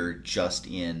 Just here, just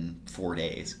in 4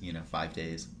 days, 5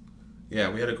 days. Yeah,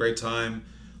 we had a great time.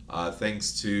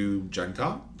 Thanks to Gen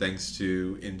Con, thanks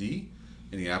to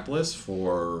Indianapolis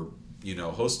for,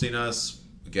 hosting us.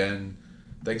 Again,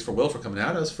 thanks for Will for coming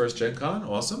at us. First Gen Con,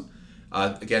 awesome.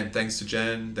 Again, thanks to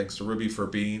Jen, thanks to Ruby for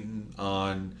being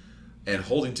on and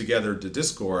holding together the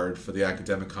Discord for the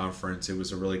academic conference. It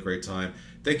was a really great time.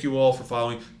 Thank you all for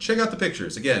following. Check out the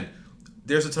pictures. Again,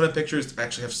 there's a ton of pictures. I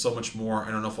actually have so much more. I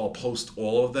don't know if I'll post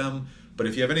all of them. But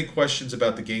if you have any questions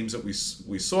about the games that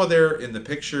we saw there in the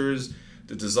pictures,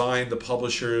 the design, the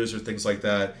publishers, or things like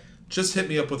that, just hit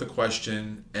me up with a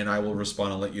question, and I will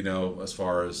respond and let you know as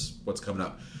far as what's coming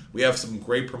up. We have some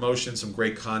great promotions, some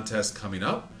great contests coming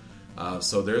up.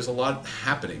 So there's a lot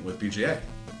happening with BGA.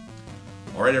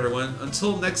 All right, everyone.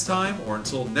 Until next time, or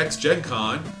until next Gen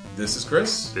Con, this is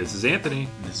Chris. This is Anthony.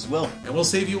 And this is Will. And we'll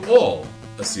save you all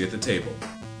a seat at the table,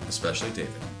 especially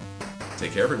David.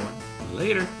 Take care, everyone.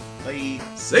 Later. Bye.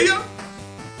 See ya!